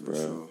family, bro.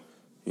 Sure.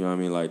 You know what I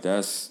mean? Like,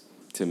 that's,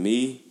 to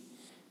me,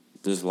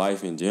 just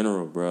life in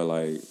general, bro.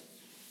 Like,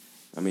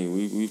 I mean,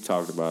 we've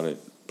talked about it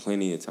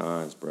plenty of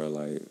times, bro.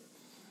 Like,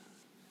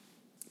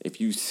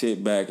 if you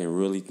sit back and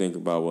really think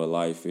about what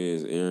life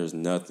is, there's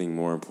nothing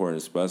more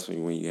important, especially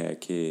when you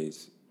had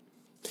kids.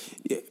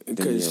 yeah, Than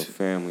your because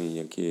family and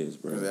your kids,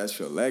 bro. that's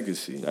your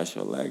legacy. That's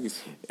your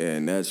legacy.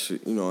 And that's, you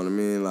know what I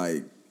mean?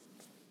 Like,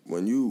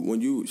 when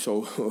you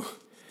so,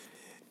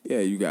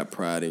 yeah, you got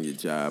pride in your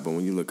job, but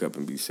when you look up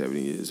and be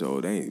 70 years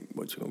old, that ain't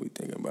what you're going to be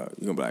thinking about.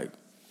 You're going to be like,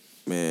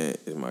 man,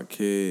 is my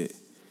kid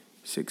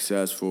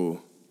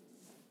successful?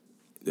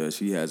 Does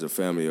he has a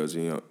family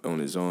on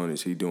his own?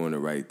 Is he doing the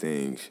right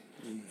things?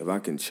 if I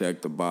can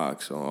check the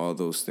box on all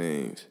those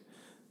things,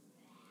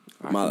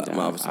 I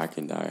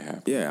can die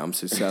happy. yeah, I'm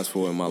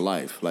successful in my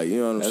life. Like, you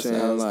know what I'm That saying?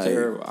 sounds Like,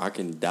 terrible. I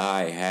can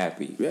die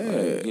happy. Yeah.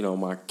 Like, you know,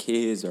 my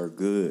kids are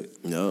good.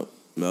 Nope.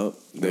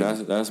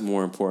 That's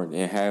more important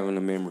than having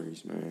the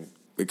memories, man.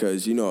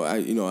 Because I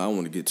don't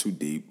want to get too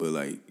deep, but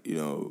like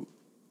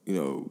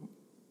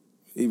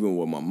even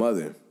with my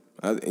mother,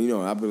 I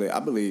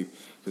believe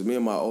because me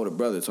and my older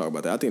brother talk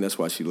about that. I think that's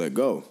why she let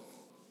go.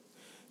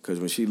 Because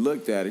when she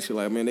looked at it, she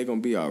like, man, they gonna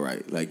be all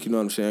right. Like, you know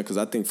what I'm saying? Because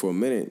I think for a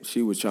minute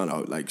she was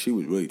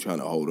really trying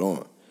to hold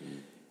on,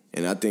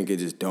 and I think it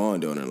just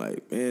dawned on her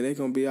like, man, they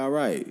gonna be all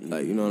right.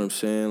 Like, you know what I'm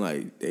saying?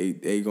 Like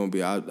they gonna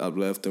be. I've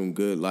left them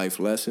good life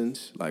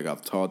lessons. Like,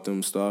 I've taught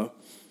them stuff.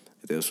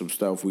 There's some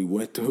stuff we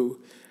went through.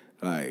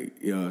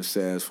 Like, you know what I'm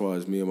saying, as far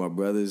as me and my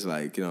brothers,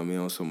 like, you know what I mean,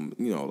 on some,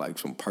 like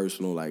some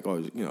personal, like, or,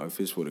 if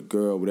it's with a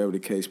girl, whatever the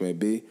case may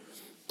be,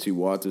 she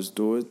walked us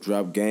through it,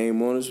 dropped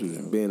game on us, was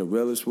being a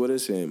realist with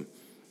us, and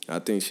I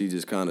think she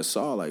just kind of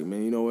saw, like,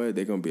 man, you know what,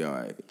 they're going to be all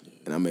right,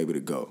 and I'm able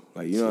to go.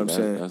 Like, you know what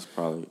I'm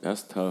saying?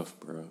 That's tough,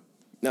 bro.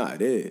 Nah,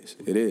 it is.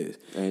 It is.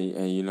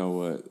 And you know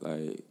what,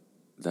 like,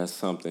 that's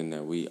something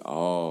that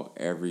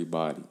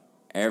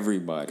everybody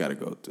Gotta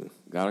go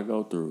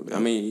through. Yeah. I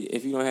mean,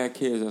 if you don't have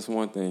kids, that's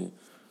one thing.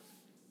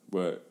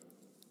 But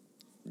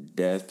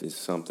death is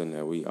something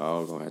that we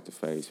all gonna have to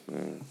face,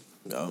 man.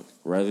 No.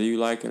 Whether you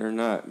like it or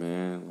not,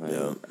 man.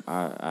 Like,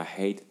 I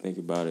hate to think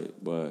about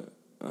it, but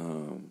as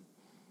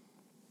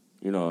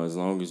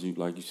long as you,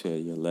 like you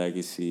said, your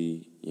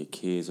legacy, your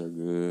kids are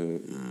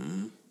good.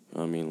 Mm-hmm.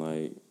 I mean,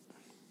 like,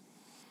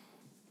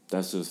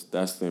 that's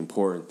the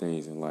important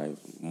things in life.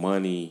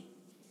 Money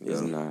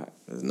is not.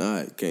 It's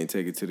not. Can't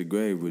take it to the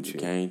grave with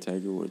you. Can't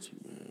take it with you,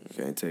 man.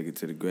 Can't take it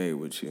to the grave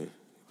with you.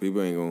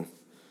 People ain't gonna.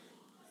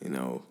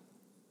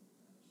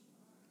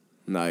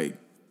 Like,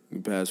 you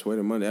pass away,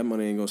 that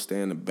money ain't gonna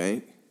stay in the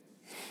bank.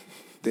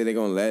 Then they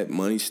gonna let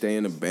money stay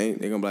in the bank.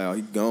 They gonna be like, oh,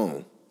 he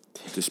gone.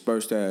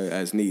 Disperse that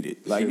as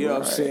needed. Like, you know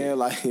what I'm saying?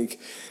 Like,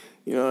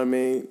 you know what I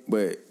mean?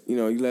 But,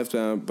 you left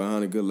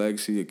behind a good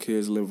legacy. Your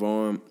kids live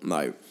on.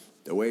 Like,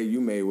 the way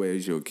you may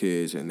raise your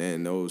kids, and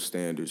then those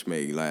standards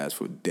may last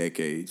for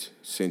decades,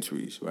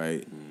 centuries,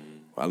 right?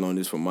 I learned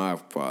this from my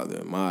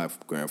father. My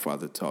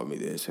grandfather taught me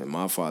this, and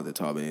my father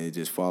taught me, and it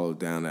just followed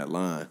down that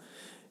line.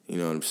 You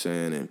know what I'm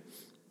saying? And,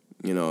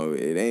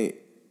 it ain't,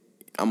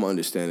 I'm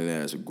understanding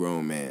that as a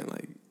grown man.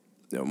 Like,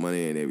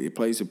 money ain't it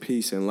plays a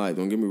piece in life.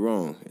 Don't get me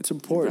wrong. It's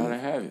important. You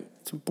gotta have it.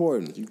 It's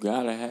important. You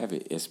gotta have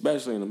it,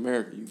 especially in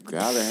America. You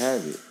gotta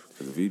have it.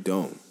 Because if you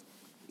don't.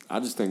 I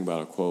just think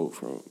about a quote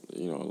from, a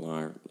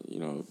line,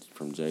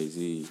 from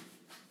Jay-Z.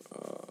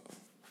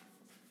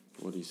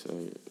 What did he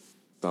say?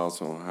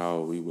 Thoughts on how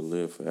we would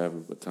live forever,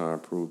 but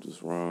time proved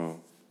us wrong.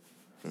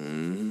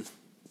 Mm-hmm.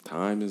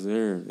 Time is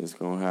there. It's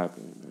going to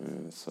happen,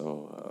 man.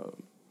 So,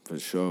 for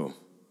sure.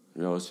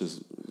 It's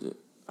just,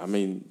 I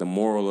mean, the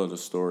moral of the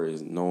story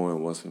is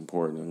knowing what's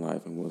important in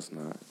life and what's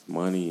not.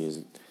 Money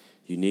is,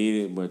 you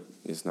need it, but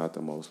it's not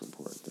the most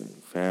important thing.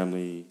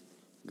 Family,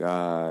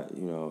 God,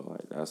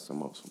 like, that's the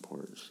most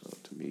important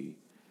stuff to me.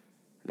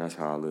 And that's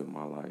how I live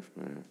my life,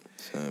 man.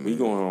 Same, we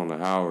going on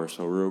an hour,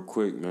 so real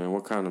quick, man,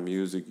 what kind of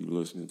music you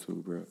listening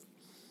to,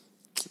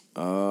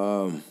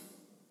 bro?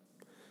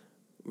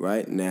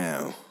 Right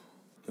now,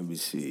 let me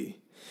see.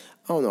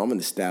 I don't know, I'm a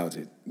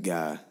nostalgic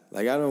guy.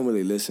 Like, I don't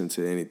really listen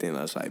to anything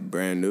that's, like,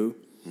 brand new.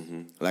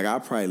 Mm-hmm. Like, I'll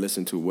probably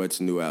listen to what's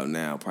new out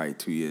now, probably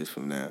 2 years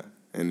from now.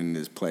 And then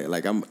just play.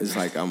 Like, but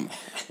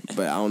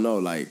I don't know,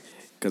 like,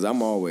 because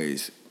I'm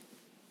always,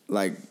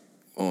 like,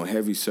 on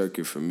heavy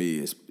circuit for me,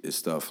 it's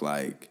stuff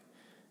like,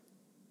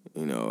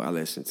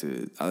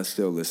 I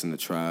still listen to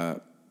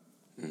Tribe,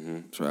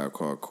 Tribe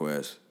Called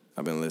Quest.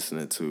 I've been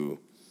listening to,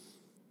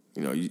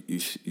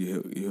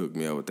 you hooked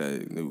me up with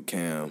that new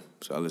Cam,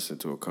 so I listened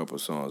to a couple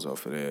songs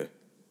off of there.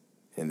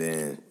 And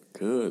then...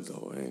 Good,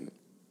 though, ain't it?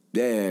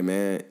 Yeah,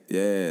 man.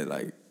 Yeah,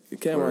 like,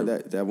 it came out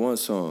that one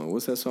song.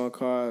 What's that song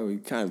called?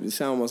 It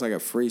sounds almost like a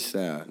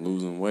freestyle.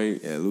 Losing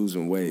Weight? Yeah,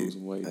 Losing Weight.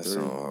 Losing Weight. That 3.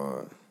 song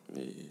hard.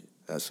 Yeah.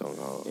 That song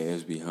hard.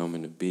 Airs be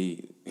humming the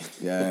beat.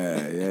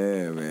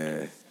 Yeah,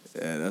 man.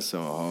 Yeah, that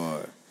song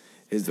hard.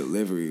 His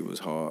delivery was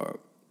hard.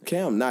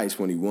 Cam nice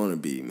when he wanna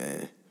be,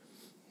 man.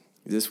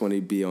 Just when he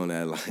be on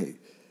that, like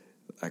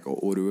an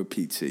order of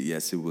pizza.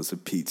 Yes, it was a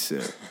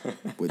pizza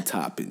with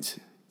toppings.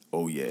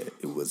 Oh, yeah,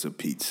 it was a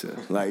pizza.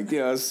 Like, you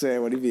know what I'm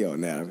saying? When he be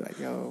on that, I be like,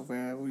 yo,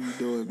 man, what you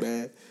doing,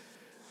 man?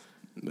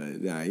 But,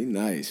 nah, he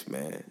nice,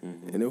 man.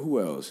 Mm-hmm. And then who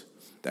else?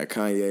 That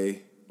Kanye.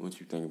 What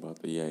you think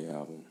about the Ye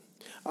album?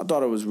 I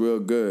thought it was real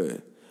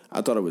good. I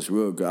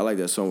like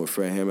that song with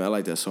Fred Hammond. I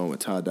like that song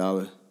with Ty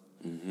Dolla.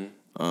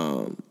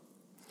 Mm-hmm.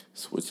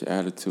 Switch your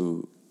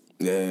attitude.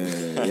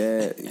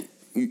 Yeah.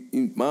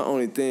 My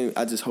only thing,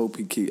 I just hope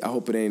I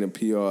hope it ain't a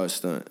PR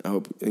stunt. I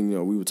hope,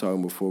 we were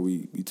talking before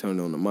we turned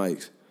on the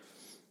mics.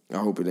 I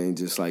hope it ain't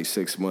just like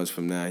 6 months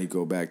from now he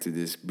go back to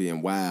just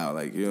being wild.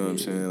 Like, you know what I'm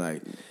saying?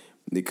 Like,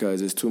 because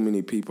there's too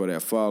many people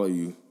that follow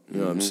you. You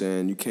know what I'm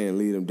saying? You can't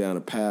lead them down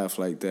a path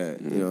like that.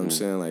 You know what I'm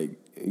saying? Like,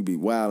 you'd be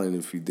wilding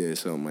if you did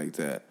something like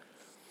that.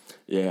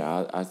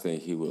 Yeah, I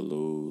think he would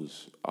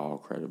lose all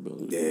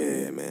credibility.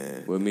 Yeah,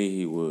 man. With me,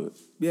 he would.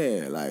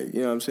 Yeah, like,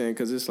 you know what I'm saying?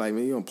 Because it's like,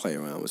 man, you don't play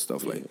around with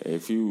stuff like that.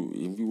 If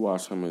you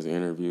watch some of his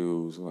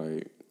interviews,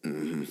 like,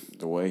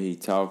 the way he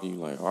talking,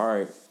 like, all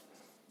right,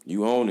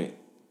 you own it.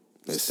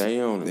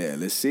 Stay on it. Yeah,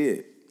 let's see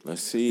it.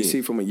 Let's see Let's it.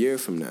 see from a year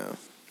from now.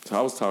 So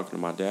I was talking to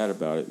my dad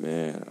about it,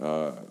 man.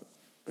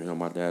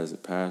 My dad is a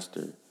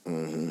pastor.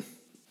 And,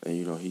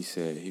 he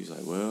said, he was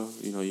like, well,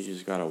 you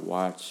just got to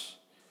watch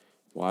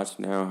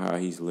now how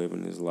he's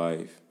living his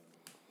life.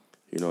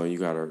 You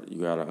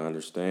gotta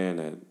understand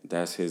that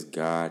that's his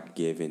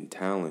God-given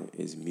talent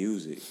is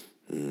music.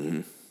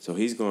 So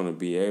he's gonna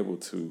be able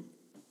to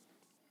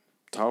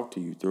talk to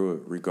you through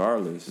it,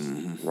 regardless,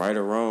 right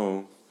or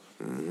wrong.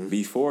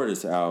 Before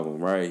this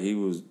album, right?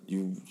 You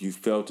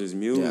felt his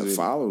music. Yeah,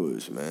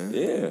 followers, man.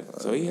 Yeah,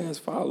 so he has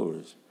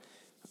followers.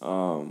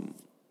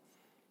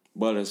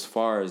 But as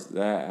far as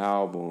that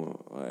album,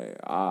 like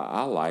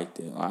I liked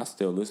it. I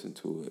still listen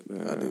to it,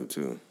 man. I do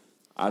too.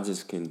 I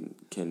just can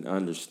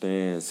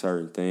understand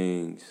certain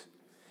things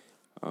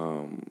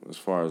as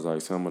far as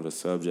like some of the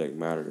subject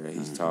matter that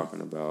he's talking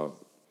about.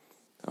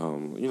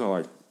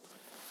 Like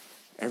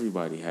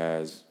everybody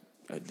has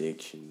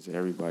addictions.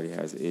 Everybody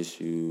has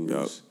issues.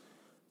 Yep.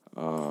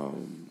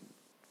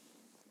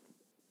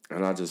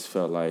 And I just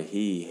felt like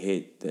he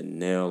hit the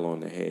nail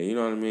on the head. You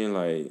know what I mean?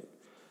 Like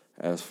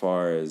as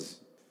far as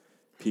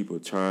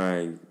people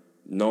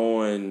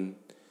knowing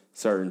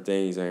certain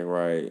things ain't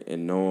right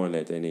and knowing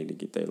that they need to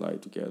get their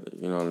life together.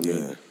 You know what I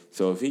mean? Yeah.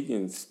 So if he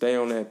can stay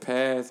on that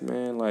path,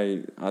 man,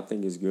 like I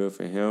think it's good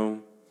for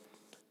him.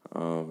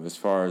 As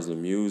far as the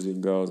music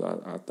goes,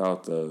 I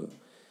thought the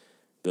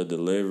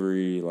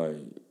delivery, like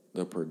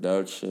the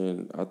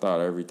production, I thought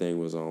everything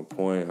was on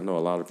point. I know a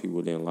lot of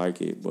people didn't like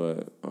it,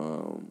 but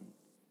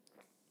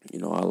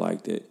I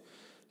liked it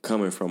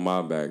coming from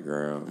my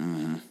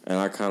background. And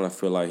I kind of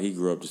feel like he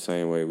grew up the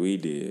same way we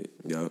did.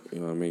 Yep. You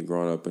know what I mean?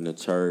 Growing up in the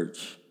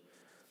church.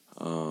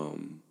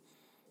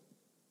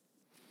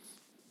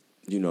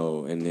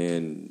 And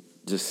then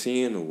just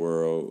seeing the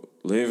world,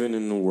 living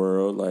in the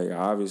world, like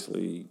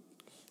obviously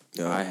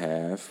I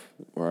have,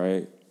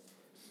 right?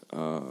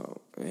 And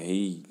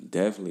he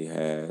definitely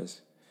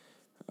has.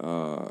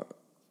 And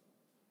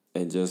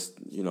just,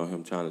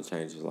 him trying to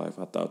change his life,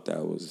 I thought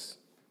that was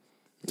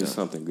just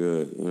something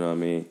good, you know what I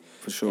mean?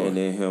 For sure. And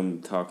then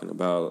him talking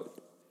about,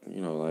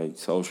 like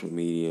social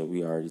media,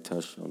 we already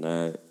touched on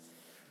that.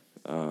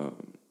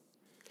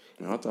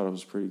 I thought it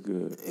was pretty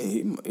good. And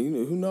he,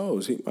 who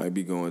knows? He might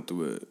be going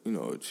through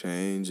a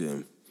change,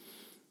 and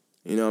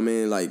you know what I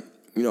mean. Like,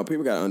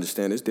 people gotta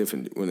understand it's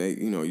different when they,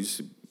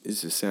 it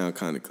just sound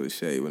kind of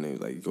cliche when they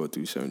like go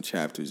through certain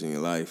chapters in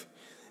your life.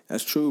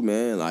 That's true,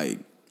 man. Like,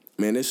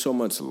 man, there's so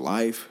much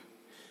life.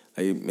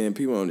 Like, man,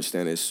 people don't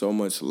understand there's so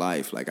much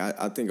life. Like,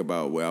 I think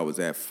about where I was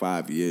at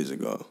 5 years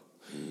ago.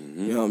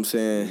 You know what I'm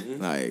saying?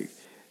 Like.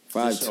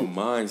 Just your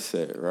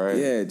mindset, right?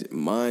 Yeah,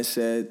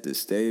 mindset, the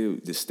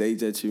state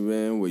that you're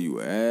in, where you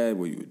were at,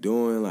 what you were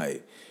doing.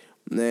 Like,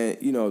 man,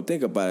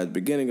 think about it. At the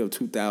beginning of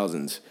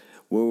 2000s,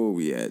 where were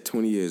we at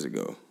 20 years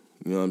ago?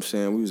 You know what I'm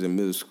saying? We was in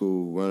middle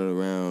school running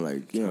around,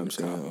 like, you know what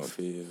I'm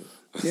saying?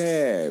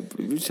 Yeah,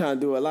 we trying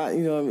to do a lot,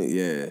 you know what I mean?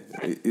 Yeah,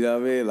 you know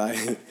what I mean?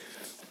 Like,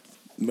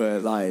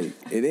 but like,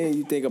 and then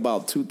you think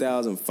about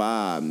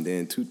 2005, and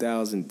then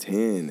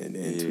 2010, and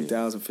then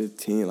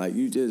 2015. Like,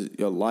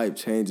 your life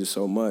changes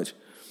so much.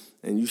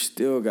 And you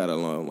still got a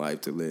long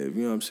life to live.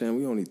 You know what I'm saying?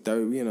 We only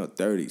 30. We in our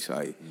 30s.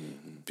 Like,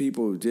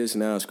 people just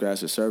now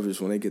scratch the surface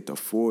when they get to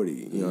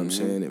 40. You know what I'm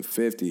saying? And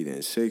 50,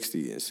 then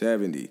 60, and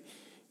 70.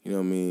 You know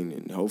what I mean?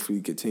 And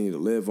hopefully continue to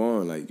live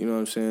on. Like, you know what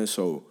I'm saying?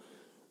 So,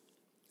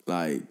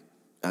 like,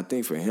 I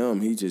think for him,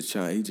 he just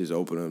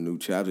opened up new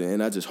chapters.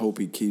 And I just hope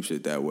he keeps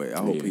it that way. I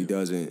hope he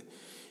doesn't,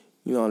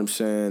 you know what I'm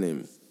saying?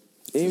 And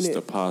it's just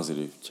a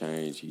positive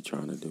change he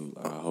trying to do.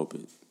 Like, I hope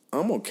it.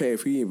 I'm okay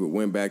if he even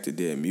went back to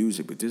their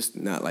music, but just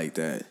not like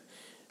that.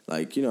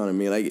 Like, you know what I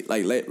mean? Like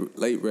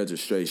late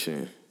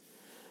registration.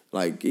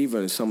 Like,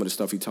 even some of the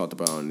stuff he talked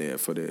about on there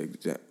for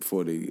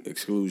the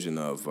exclusion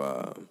of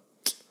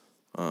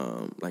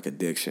like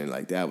addiction,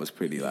 like that was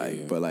pretty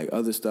but like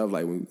other stuff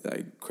like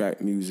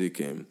crack music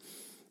and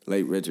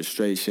late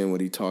registration, what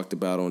he talked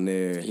about on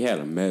there. He had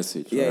a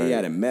message. Yeah, right? He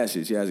had a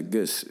message. He has a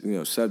good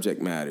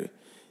subject matter.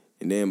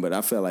 And then, but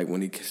I felt like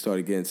when he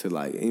started getting to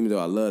like, even though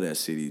I love that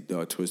city,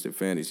 Dark Twisted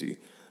Fantasy,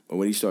 but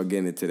when he started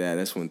getting into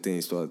that's when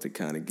things started to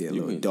kind of get a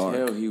little dark. You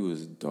can tell he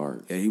was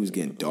dark. Yeah, he was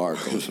getting dark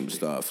on some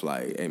stuff.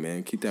 Like, hey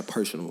man, keep that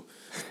personal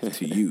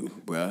to you,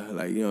 bruh.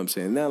 Like, you know what I'm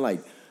saying? Not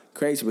like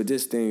crazy, but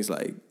just things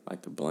like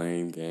the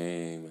blame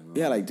game. And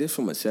yeah, like just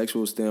from a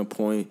sexual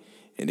standpoint,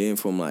 and then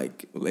from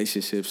like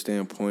relationship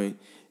standpoint,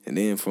 and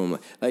then from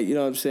like you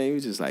know what I'm saying? He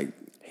was just like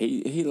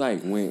he like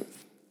went.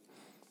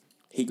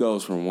 He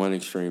goes from one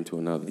extreme to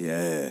another.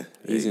 Yeah.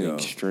 He's an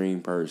extreme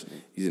person.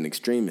 He's an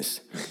extremist.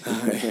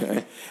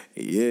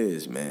 He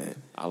is, man.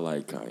 I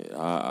like Kanye.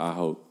 I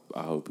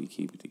hope he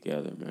keep it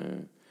together,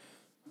 man.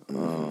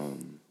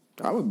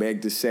 I would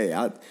beg to say,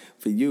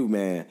 for you,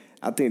 man,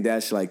 I think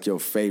that's like your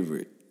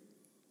favorite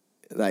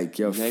like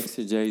your Next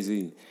to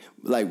Jay-Z.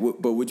 like,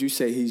 but would you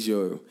say he's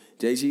your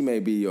Jay-Z may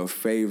be your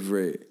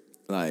favorite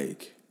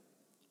like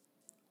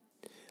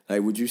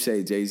would you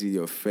say Jay-Z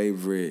your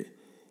favorite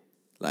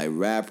like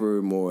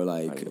rapper, more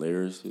like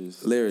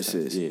lyricist?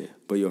 Lyricist. Yeah.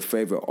 But your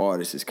favorite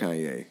artist is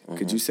Kanye.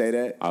 Could you say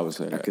that? I would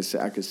say that.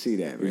 I could see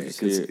that, man. You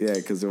see it? Yeah,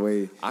 because the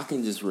way I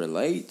can just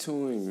relate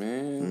to him,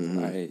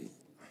 man. Like,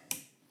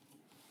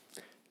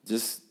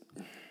 just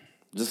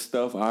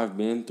stuff I've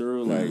been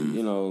through. Like,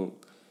 you know,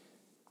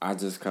 I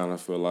just kind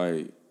of feel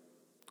like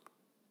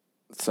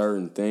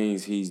certain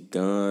things he's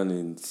done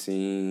and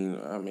seen.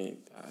 I mean,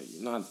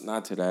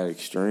 not to that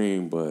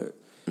extreme, but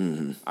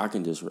I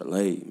can just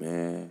relate,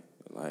 man.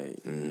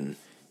 Like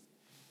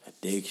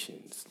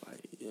addictions, like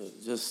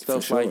just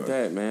stuff sure. like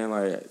that, man.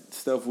 Like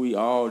stuff we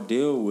all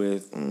deal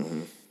with.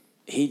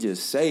 He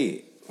just say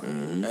it.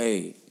 Like,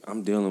 hey,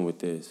 I'm dealing with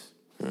this.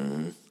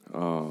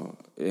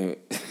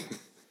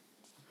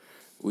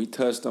 We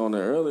touched on it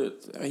earlier.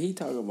 He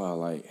talking about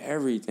like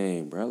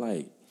everything, bro.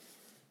 Like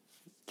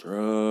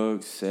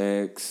drugs,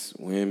 sex,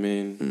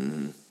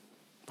 women,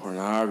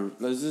 pornography.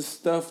 There's just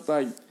stuff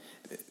like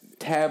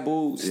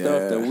taboo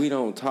stuff that we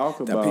don't talk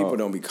about. that people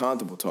don't be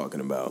comfortable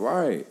talking about.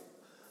 Right.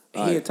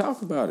 He'll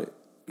talk about it.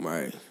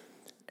 Right.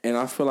 And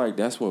I feel like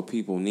that's what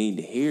people need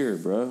to hear,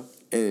 bro.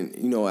 And,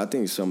 you know, I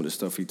think some of the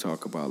stuff he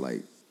talk about,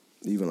 like,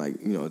 even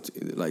like, you know,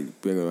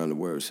 like bringing around the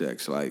word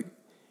sex, like,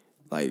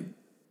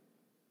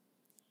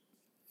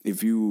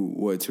 if you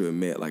were to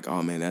admit, like,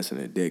 oh, man, that's an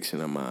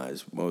addiction of mine,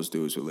 most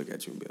dudes would look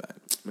at you and be like,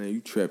 man,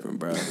 you tripping,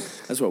 bro.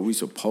 That's what we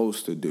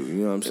supposed to do.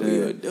 You know what I'm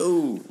saying? We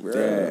do, bro.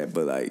 Yeah,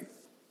 but, like,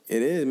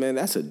 it is, man.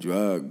 That's a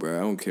drug, bro. I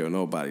don't care what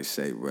nobody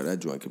say, bro. That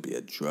joint could be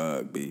a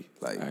drug, B.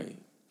 Like, Hey,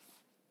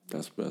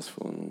 that's the best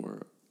feeling in the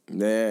world.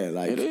 yeah,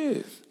 like, It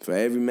is. for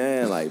every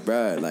man, like,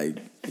 bro, like,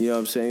 you know what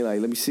I'm saying?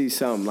 Like, let me see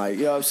something. Like,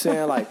 you know what I'm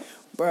saying? Like,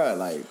 bro,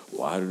 like,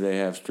 Why do they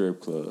have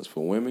strip clubs?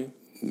 For women?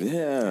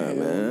 yeah,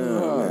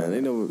 man. They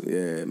know,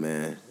 yeah,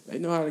 man. They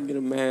know how to get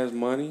a man's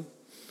money.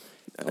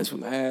 Throw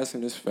some ass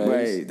in his face.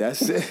 Right,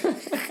 that's it.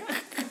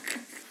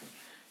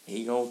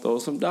 He gonna throw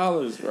some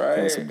dollars, right?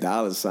 And some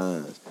dollar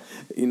signs.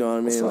 You know what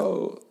I mean?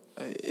 So,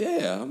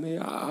 yeah, I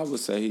mean, I would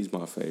say he's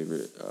my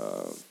favorite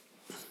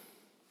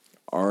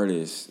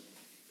artist.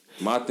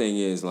 My thing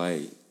is,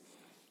 like,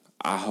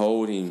 I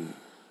hold him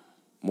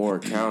more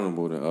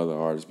accountable than other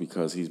artists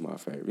because he's my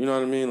favorite. You know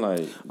what I mean?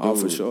 Like, oh,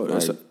 for dude, sure.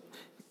 Like,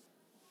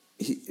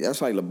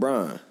 That's like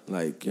LeBron.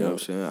 Like, you know what I'm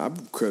saying? I'm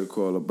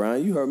critical of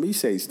LeBron. You heard me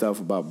say stuff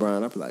about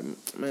Brian. I be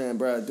like, man,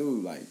 bro,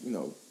 dude, like, you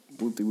know,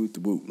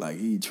 whoop-de-whoop-de-whoop. Like,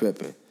 he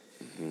tripping.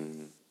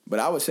 But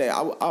I would say,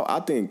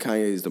 I think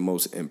Kanye is the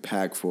most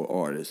impactful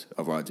artist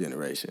of our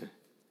generation.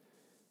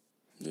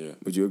 yeah.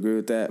 Would you agree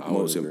with that? I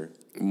would agree.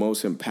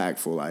 Most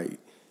impactful, like,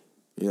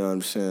 you know what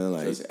I'm saying?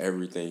 Like, Just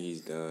everything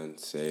he's done,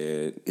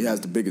 said. he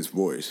has the biggest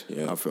voice,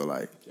 Yeah. I feel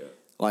like. Yeah.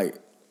 Like,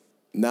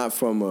 not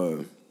from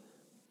a,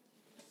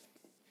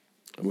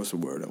 what's the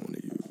word I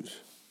want to use?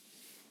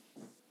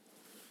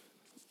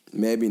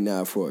 Maybe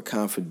not for a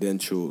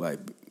confidential, like,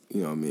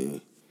 you know what I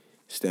mean,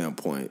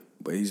 standpoint,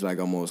 but he's like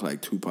almost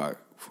like Tupac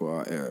for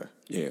our era.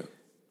 Yeah.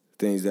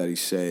 Things that he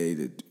say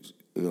that,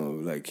 you know,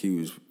 like he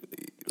was,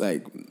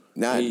 like,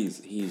 not...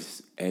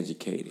 He's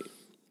educated.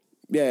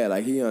 Yeah,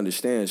 like he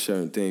understands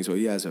certain things, or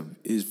he has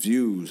his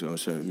views on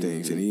certain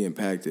things, and he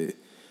impacted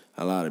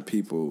a lot of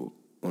people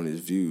on his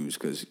views.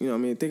 Because, you know what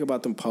I mean, think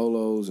about them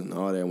polos and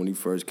all that when he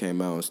first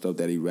came out and stuff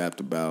that he rapped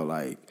about,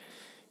 like,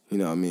 you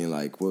know what I mean,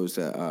 like, what was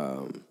that,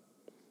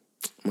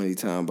 when he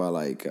talking about,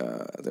 like,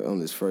 on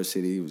his first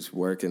city, he was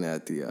working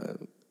at the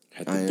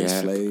Iron Gap.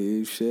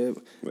 Slave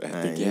ship.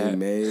 At the Gap.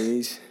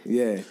 Mage.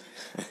 Yeah.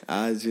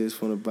 I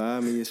just want to buy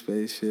me a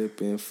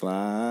spaceship and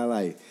fly.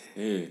 Like,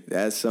 Yeah.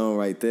 that song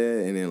right there.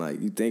 And then,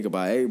 like, you think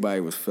about it,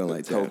 everybody was feeling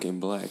like that.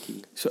 Token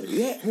Blackie. So,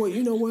 yeah, well,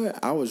 you know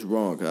what? I was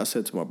wrong. Because I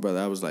said to my brother,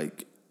 I was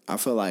like, I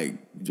feel like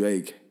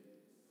Drake,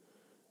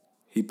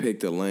 he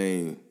picked a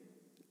lane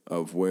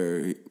of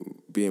where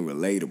being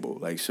relatable,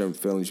 like certain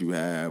feelings you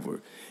have,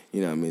 or,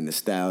 you know what I mean,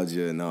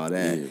 nostalgia and all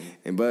that.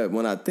 Yeah. But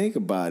when I think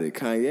about it,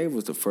 Kanye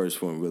was the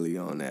first one really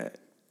on that.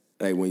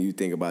 Like, when you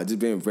think about it, just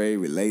being very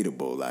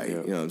relatable, like, you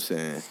know what I'm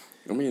saying?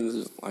 I mean, it's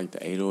just like the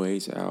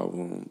 808s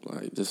album,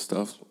 like just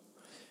stuff.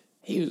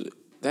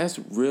 That's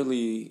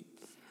really,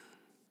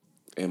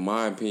 in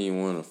my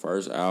opinion, one of the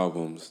first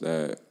albums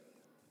that,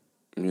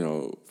 you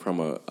know,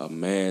 from a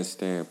man's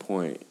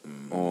standpoint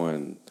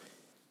on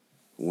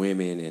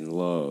women and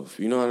love.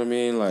 You know what I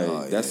mean?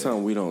 Like, that's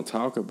something we don't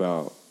talk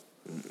about.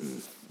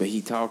 But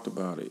he talked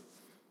about it.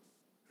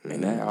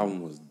 And that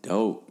album was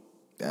dope.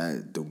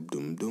 That doom,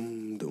 doom,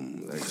 doom,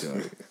 doom. Like,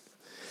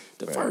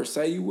 The first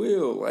Say You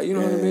Will. Like, you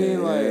know what I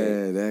mean? Like,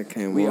 yeah, that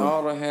came we on.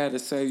 all done had to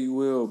Say You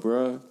Will,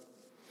 bruh.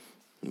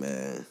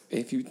 Man.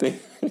 If you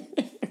think...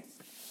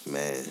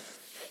 Man,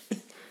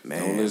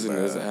 don't listen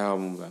to this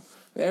album.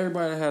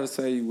 Everybody had to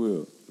Say You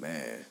Will.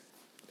 Man.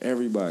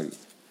 Everybody.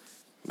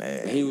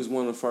 Man. And he was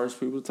one of the first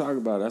people to talk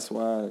about it. That's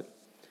why...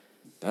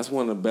 That's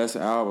one of the best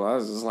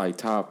albums. That's just like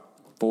top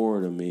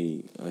 4 to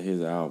me of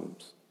his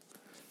albums.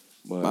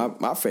 But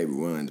my favorite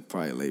one is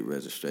probably Late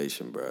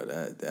Registration, bro.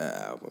 That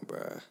album,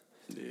 bro.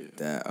 yeah,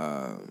 That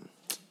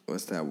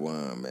what's that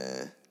one,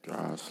 man?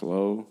 Drive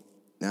Slow.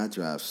 Not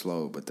Drive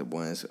Slow, but the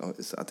one I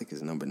think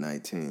it's number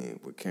 19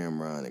 with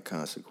Cameron and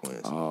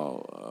Consequence.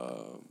 Oh,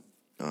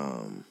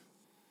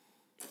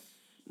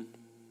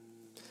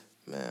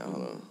 Man,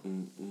 hold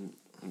on.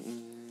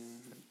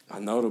 I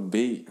know the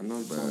beat. I know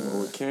what you're talking about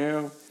with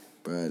Cam.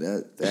 Bro,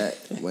 that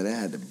when they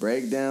had the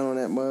breakdown on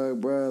that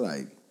mug, bro,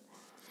 like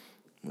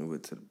when we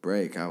went to the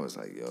break, I was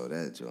like, yo,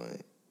 that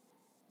joint.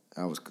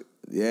 I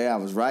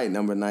was right,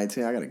 number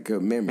 19. I got a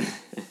good memory.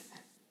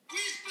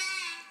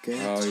 Okay.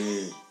 Oh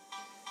yeah,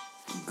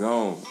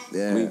 gone.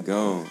 Yeah. We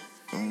gone.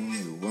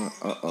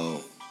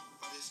 Uh-oh.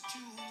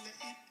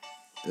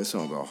 This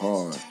song go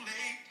hard.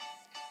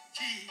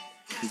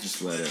 He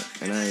just let it.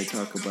 And I ain't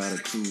talking about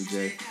a Cool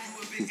J.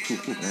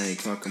 I ain't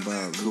talking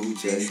about Cool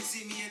J.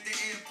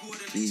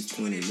 These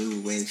 20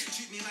 Lou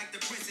Ways.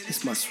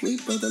 It's my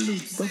sweet brother Luke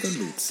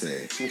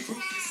said.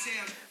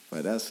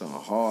 But that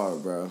song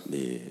hard, bro.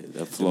 Yeah, the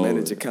The flow.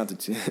 manager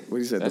counted. What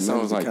you said? That The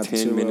song's manager like counted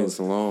 10 churros. minutes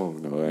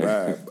long,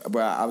 though.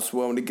 Bro, I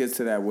swear when it gets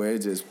to that where it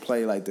just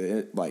play like I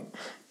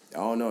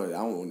don't know, I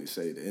don't want to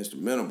say the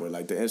instrumental, but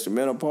like the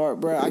instrumental part,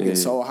 bro, I get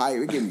so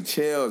hyped. It give me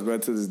chills, bro,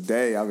 to this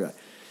day. I be like,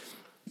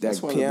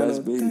 That's one of the piano.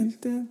 best beats.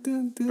 Dun,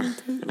 dun, dun,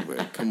 dun. Bro,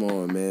 come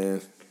on,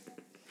 man.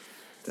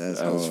 That's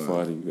hard.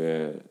 funny,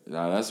 man.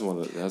 Nah, that's a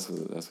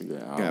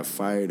good album. Got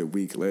fired a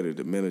week later.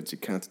 The manager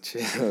counted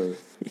churros.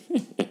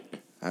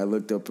 I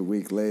looked up a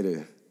week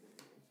later,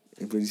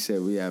 but he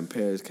said we out in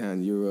Paris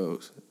counting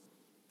euros.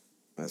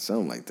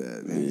 Something like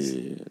that.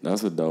 Yeah,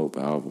 that's a dope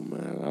album,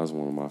 man. That was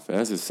one of my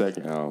favorites. That's his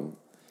second album.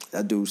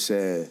 That dude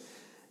said,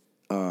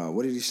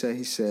 what did he say?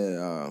 He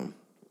said,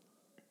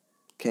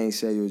 can't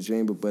sell you a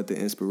dream, but the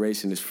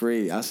inspiration is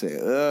free. I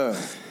said,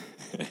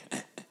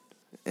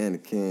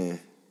 Anakin.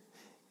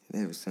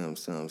 They was something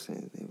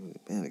saying,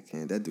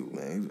 Anakin, that dude,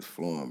 man, he was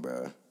flowing,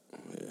 bro.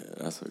 Yeah,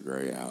 that's a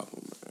great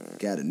album, man.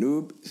 Got a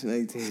new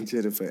 19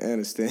 Jennifer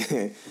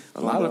Aniston.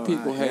 A lot of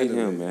people hate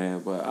him, man.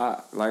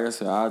 But like I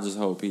said, I just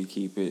hope he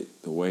keep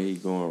it the way he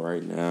going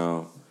right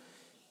now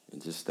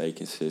and just stay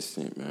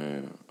consistent,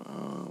 man.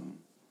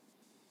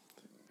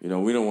 We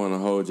don't want to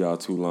hold y'all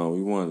too long.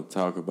 We want to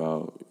talk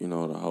about, the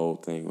whole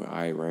thing with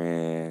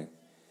Iran,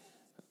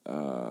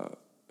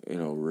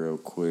 real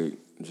quick.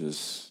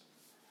 Just,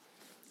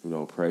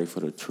 pray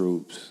for the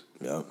troops.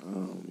 Yep.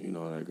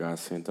 That got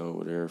sent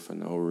over there for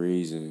no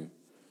reason.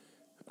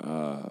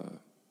 And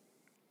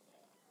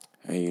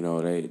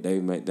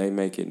they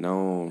make it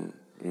known,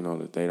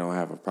 that they don't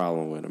have a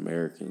problem with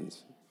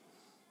Americans.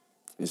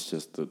 It's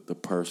just the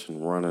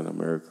person running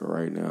America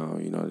right now,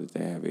 that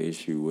they have an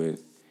issue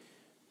with.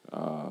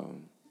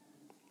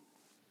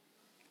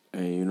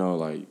 And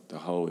like the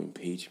whole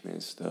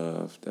impeachment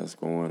stuff that's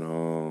going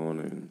on,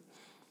 and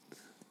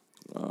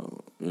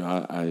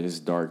it's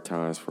dark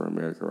times for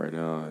America right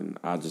now, and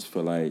I just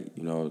feel like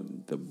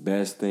the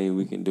best thing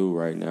we can do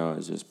right now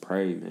is just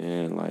pray,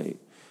 man. Like,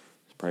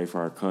 just pray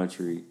for our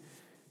country,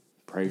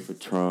 pray for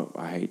Trump.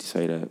 I hate to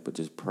say that, but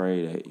just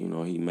pray that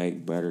he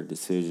make better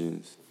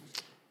decisions.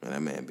 Man,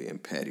 that man being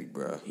petty,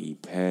 bro. He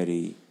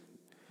petty,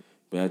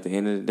 but at the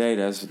end of the day,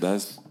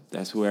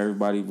 that's who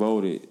everybody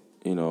voted.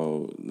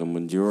 The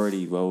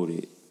majority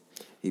voted.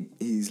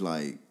 He's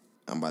like,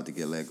 I'm about to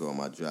get let go of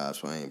my job,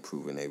 so I ain't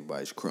proving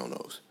everybody's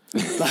Chronos.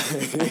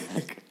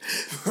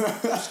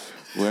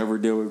 Whoever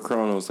deal with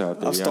Chronos out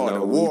there, I'm starting a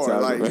what we war,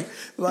 talking about.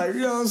 like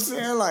you know what I'm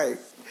saying, like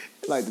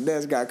the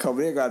next guy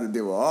coming in got to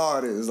deal with all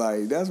this.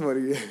 Like that's what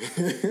he.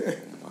 Oh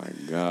my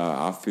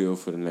God, I feel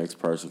for the next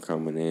person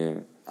coming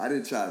in. I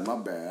didn't try. My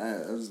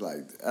bad. I was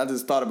like, I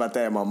just thought about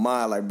that in my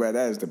mind. Like, bro,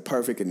 that is the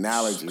perfect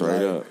analogy.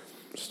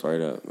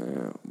 Straight up,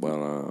 man.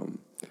 But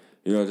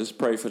just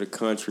pray for the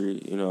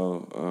country.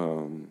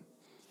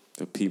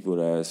 The people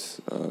that's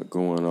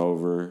going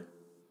over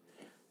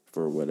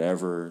for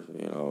whatever.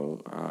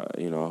 I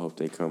hope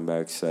they come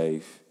back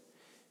safe.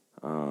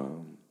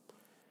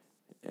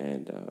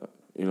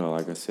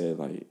 Like I said,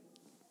 like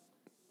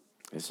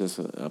it's just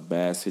a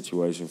bad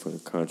situation for the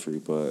country,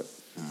 but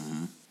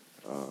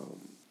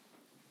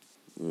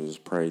we'll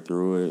just pray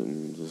through it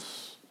and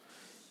just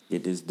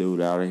get this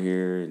dude out of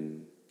here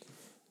and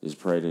just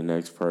pray the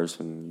next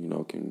person,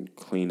 can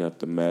clean up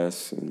the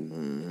mess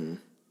and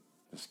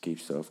just keep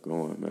stuff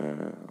going,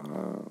 man.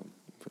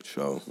 For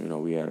sure.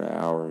 We had 1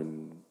 hour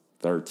and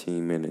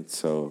 13 minutes,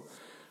 so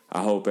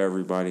I hope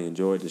everybody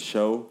enjoyed the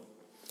show.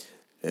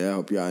 Yeah, I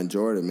hope y'all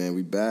enjoyed it, man.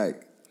 We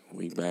back.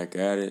 We back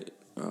at it.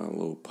 A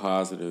little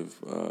positive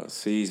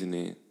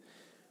seasoning.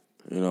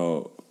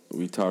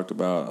 We talked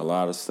about a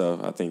lot of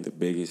stuff. I think the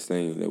biggest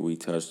thing that we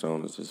touched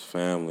on is just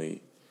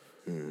family.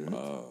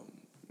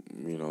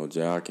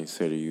 Jay, I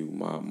consider you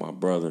my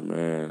brother,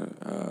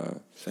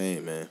 man.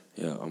 Same, man.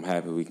 Yeah, I'm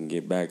happy we can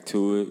get back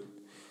to it.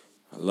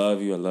 I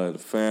love you. I love the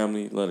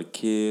family. I love the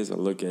kids. I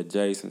look at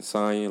Jason,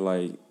 Sonya,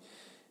 like,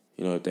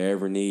 if they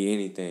ever need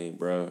anything,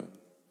 bro.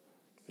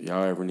 If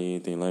y'all ever need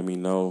anything, let me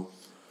know.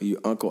 You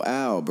Uncle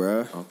Al,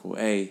 bro. Uncle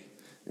A.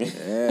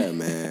 Yeah,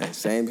 man.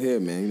 Same here,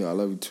 man. You know, I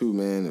love you too,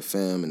 man. The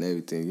fam and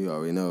everything. You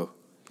already know.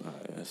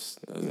 That's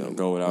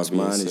go without what's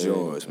being mine said. is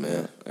yours,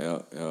 man.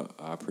 Yeah.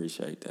 I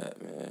appreciate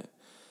that, man.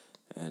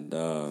 And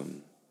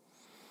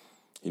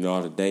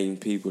all the dating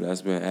people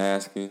that's been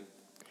asking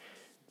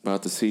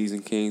about the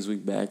Season Kings, we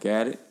back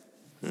at it.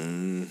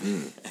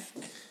 Mm-hmm.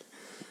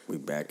 We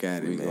back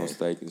at it, we man. Gonna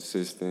stay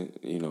consistent.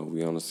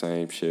 We on the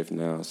same shift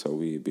now, so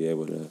we be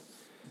able to,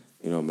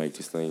 make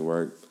this thing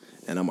work.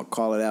 And I'm gonna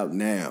call it out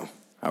now.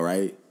 All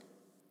right.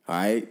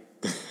 We're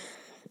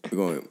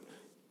gonna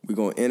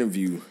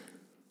interview.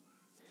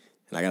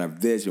 And I got a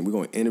vision. We're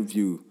gonna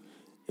interview.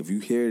 If you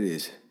hear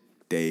this,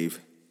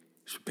 Dave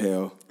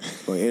Chappelle,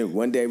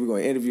 one day we're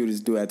gonna interview this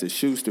dude at the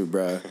Schuster,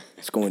 bruh.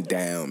 It's going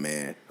down,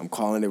 man. I'm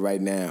calling it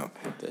right now.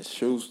 The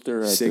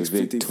Schuster at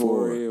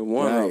 654. The Victoria.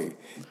 Right.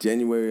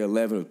 January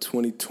 11th of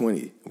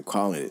 2020. I'm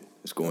calling it.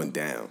 It's going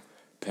down.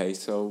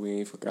 Peso, we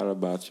ain't forgot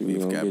about you. We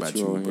gonna forgot get about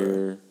you you, on bro.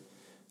 here.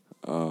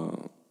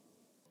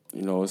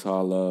 It's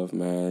all love,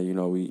 man.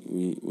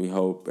 We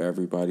hope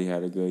everybody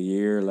had a good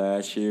year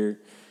last year.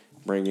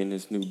 Bring in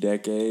this new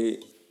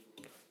decade.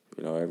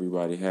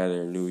 Everybody had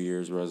their New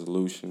Year's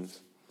resolutions.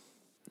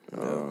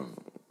 I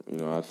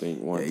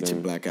think one thing. Eat your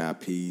black eyed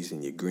peas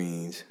and your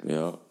greens.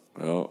 Yeah.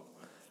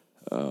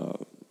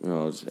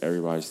 Just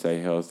everybody stay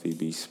healthy,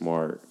 be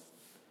smart.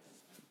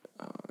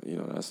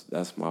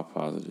 That's my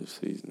positive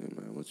seasoning,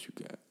 man. What you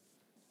got?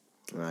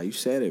 You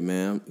said it,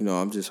 man.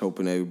 I'm just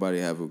hoping everybody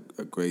have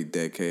a great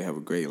decade, have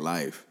a great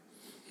life.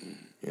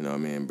 You know what I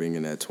mean?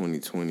 Bringing that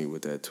 2020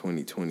 with that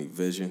 2020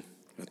 vision.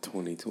 The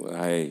 2020.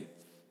 Hey.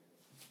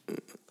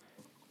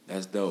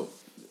 That's dope.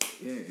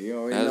 Yeah, you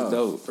already know.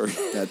 That's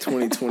dope. That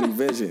 2020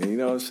 vision, you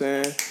know what I'm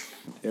saying?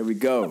 There we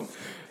go.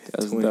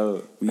 That's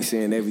dope. We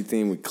seeing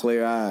everything with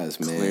clear eyes,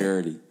 man.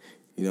 Clarity.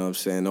 You know what I'm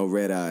saying? No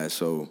red eyes.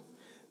 So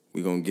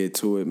we going to get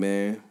to it,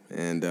 man.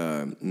 And, you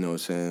know what I'm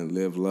saying?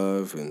 Live,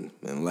 love, and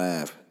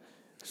laugh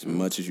as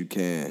much as you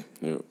can.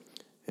 Yep.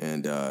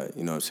 And, you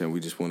know what I'm saying? We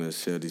just want to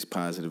share these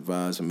positive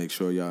vibes and make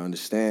sure y'all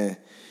understand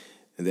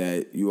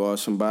that you are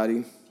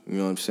somebody. You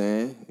know what I'm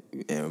saying?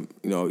 And,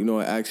 you know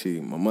what?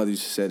 Actually, my mother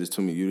used to say this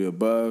to me. You're the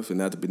above and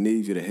not the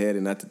beneath. You're the head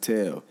and not the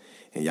tail.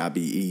 And y'all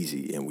be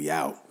easy. And we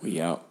out.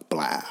 We out.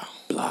 Blah.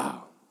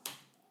 Blah.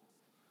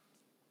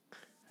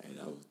 Hey,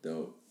 that was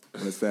dope.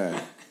 What's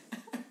that?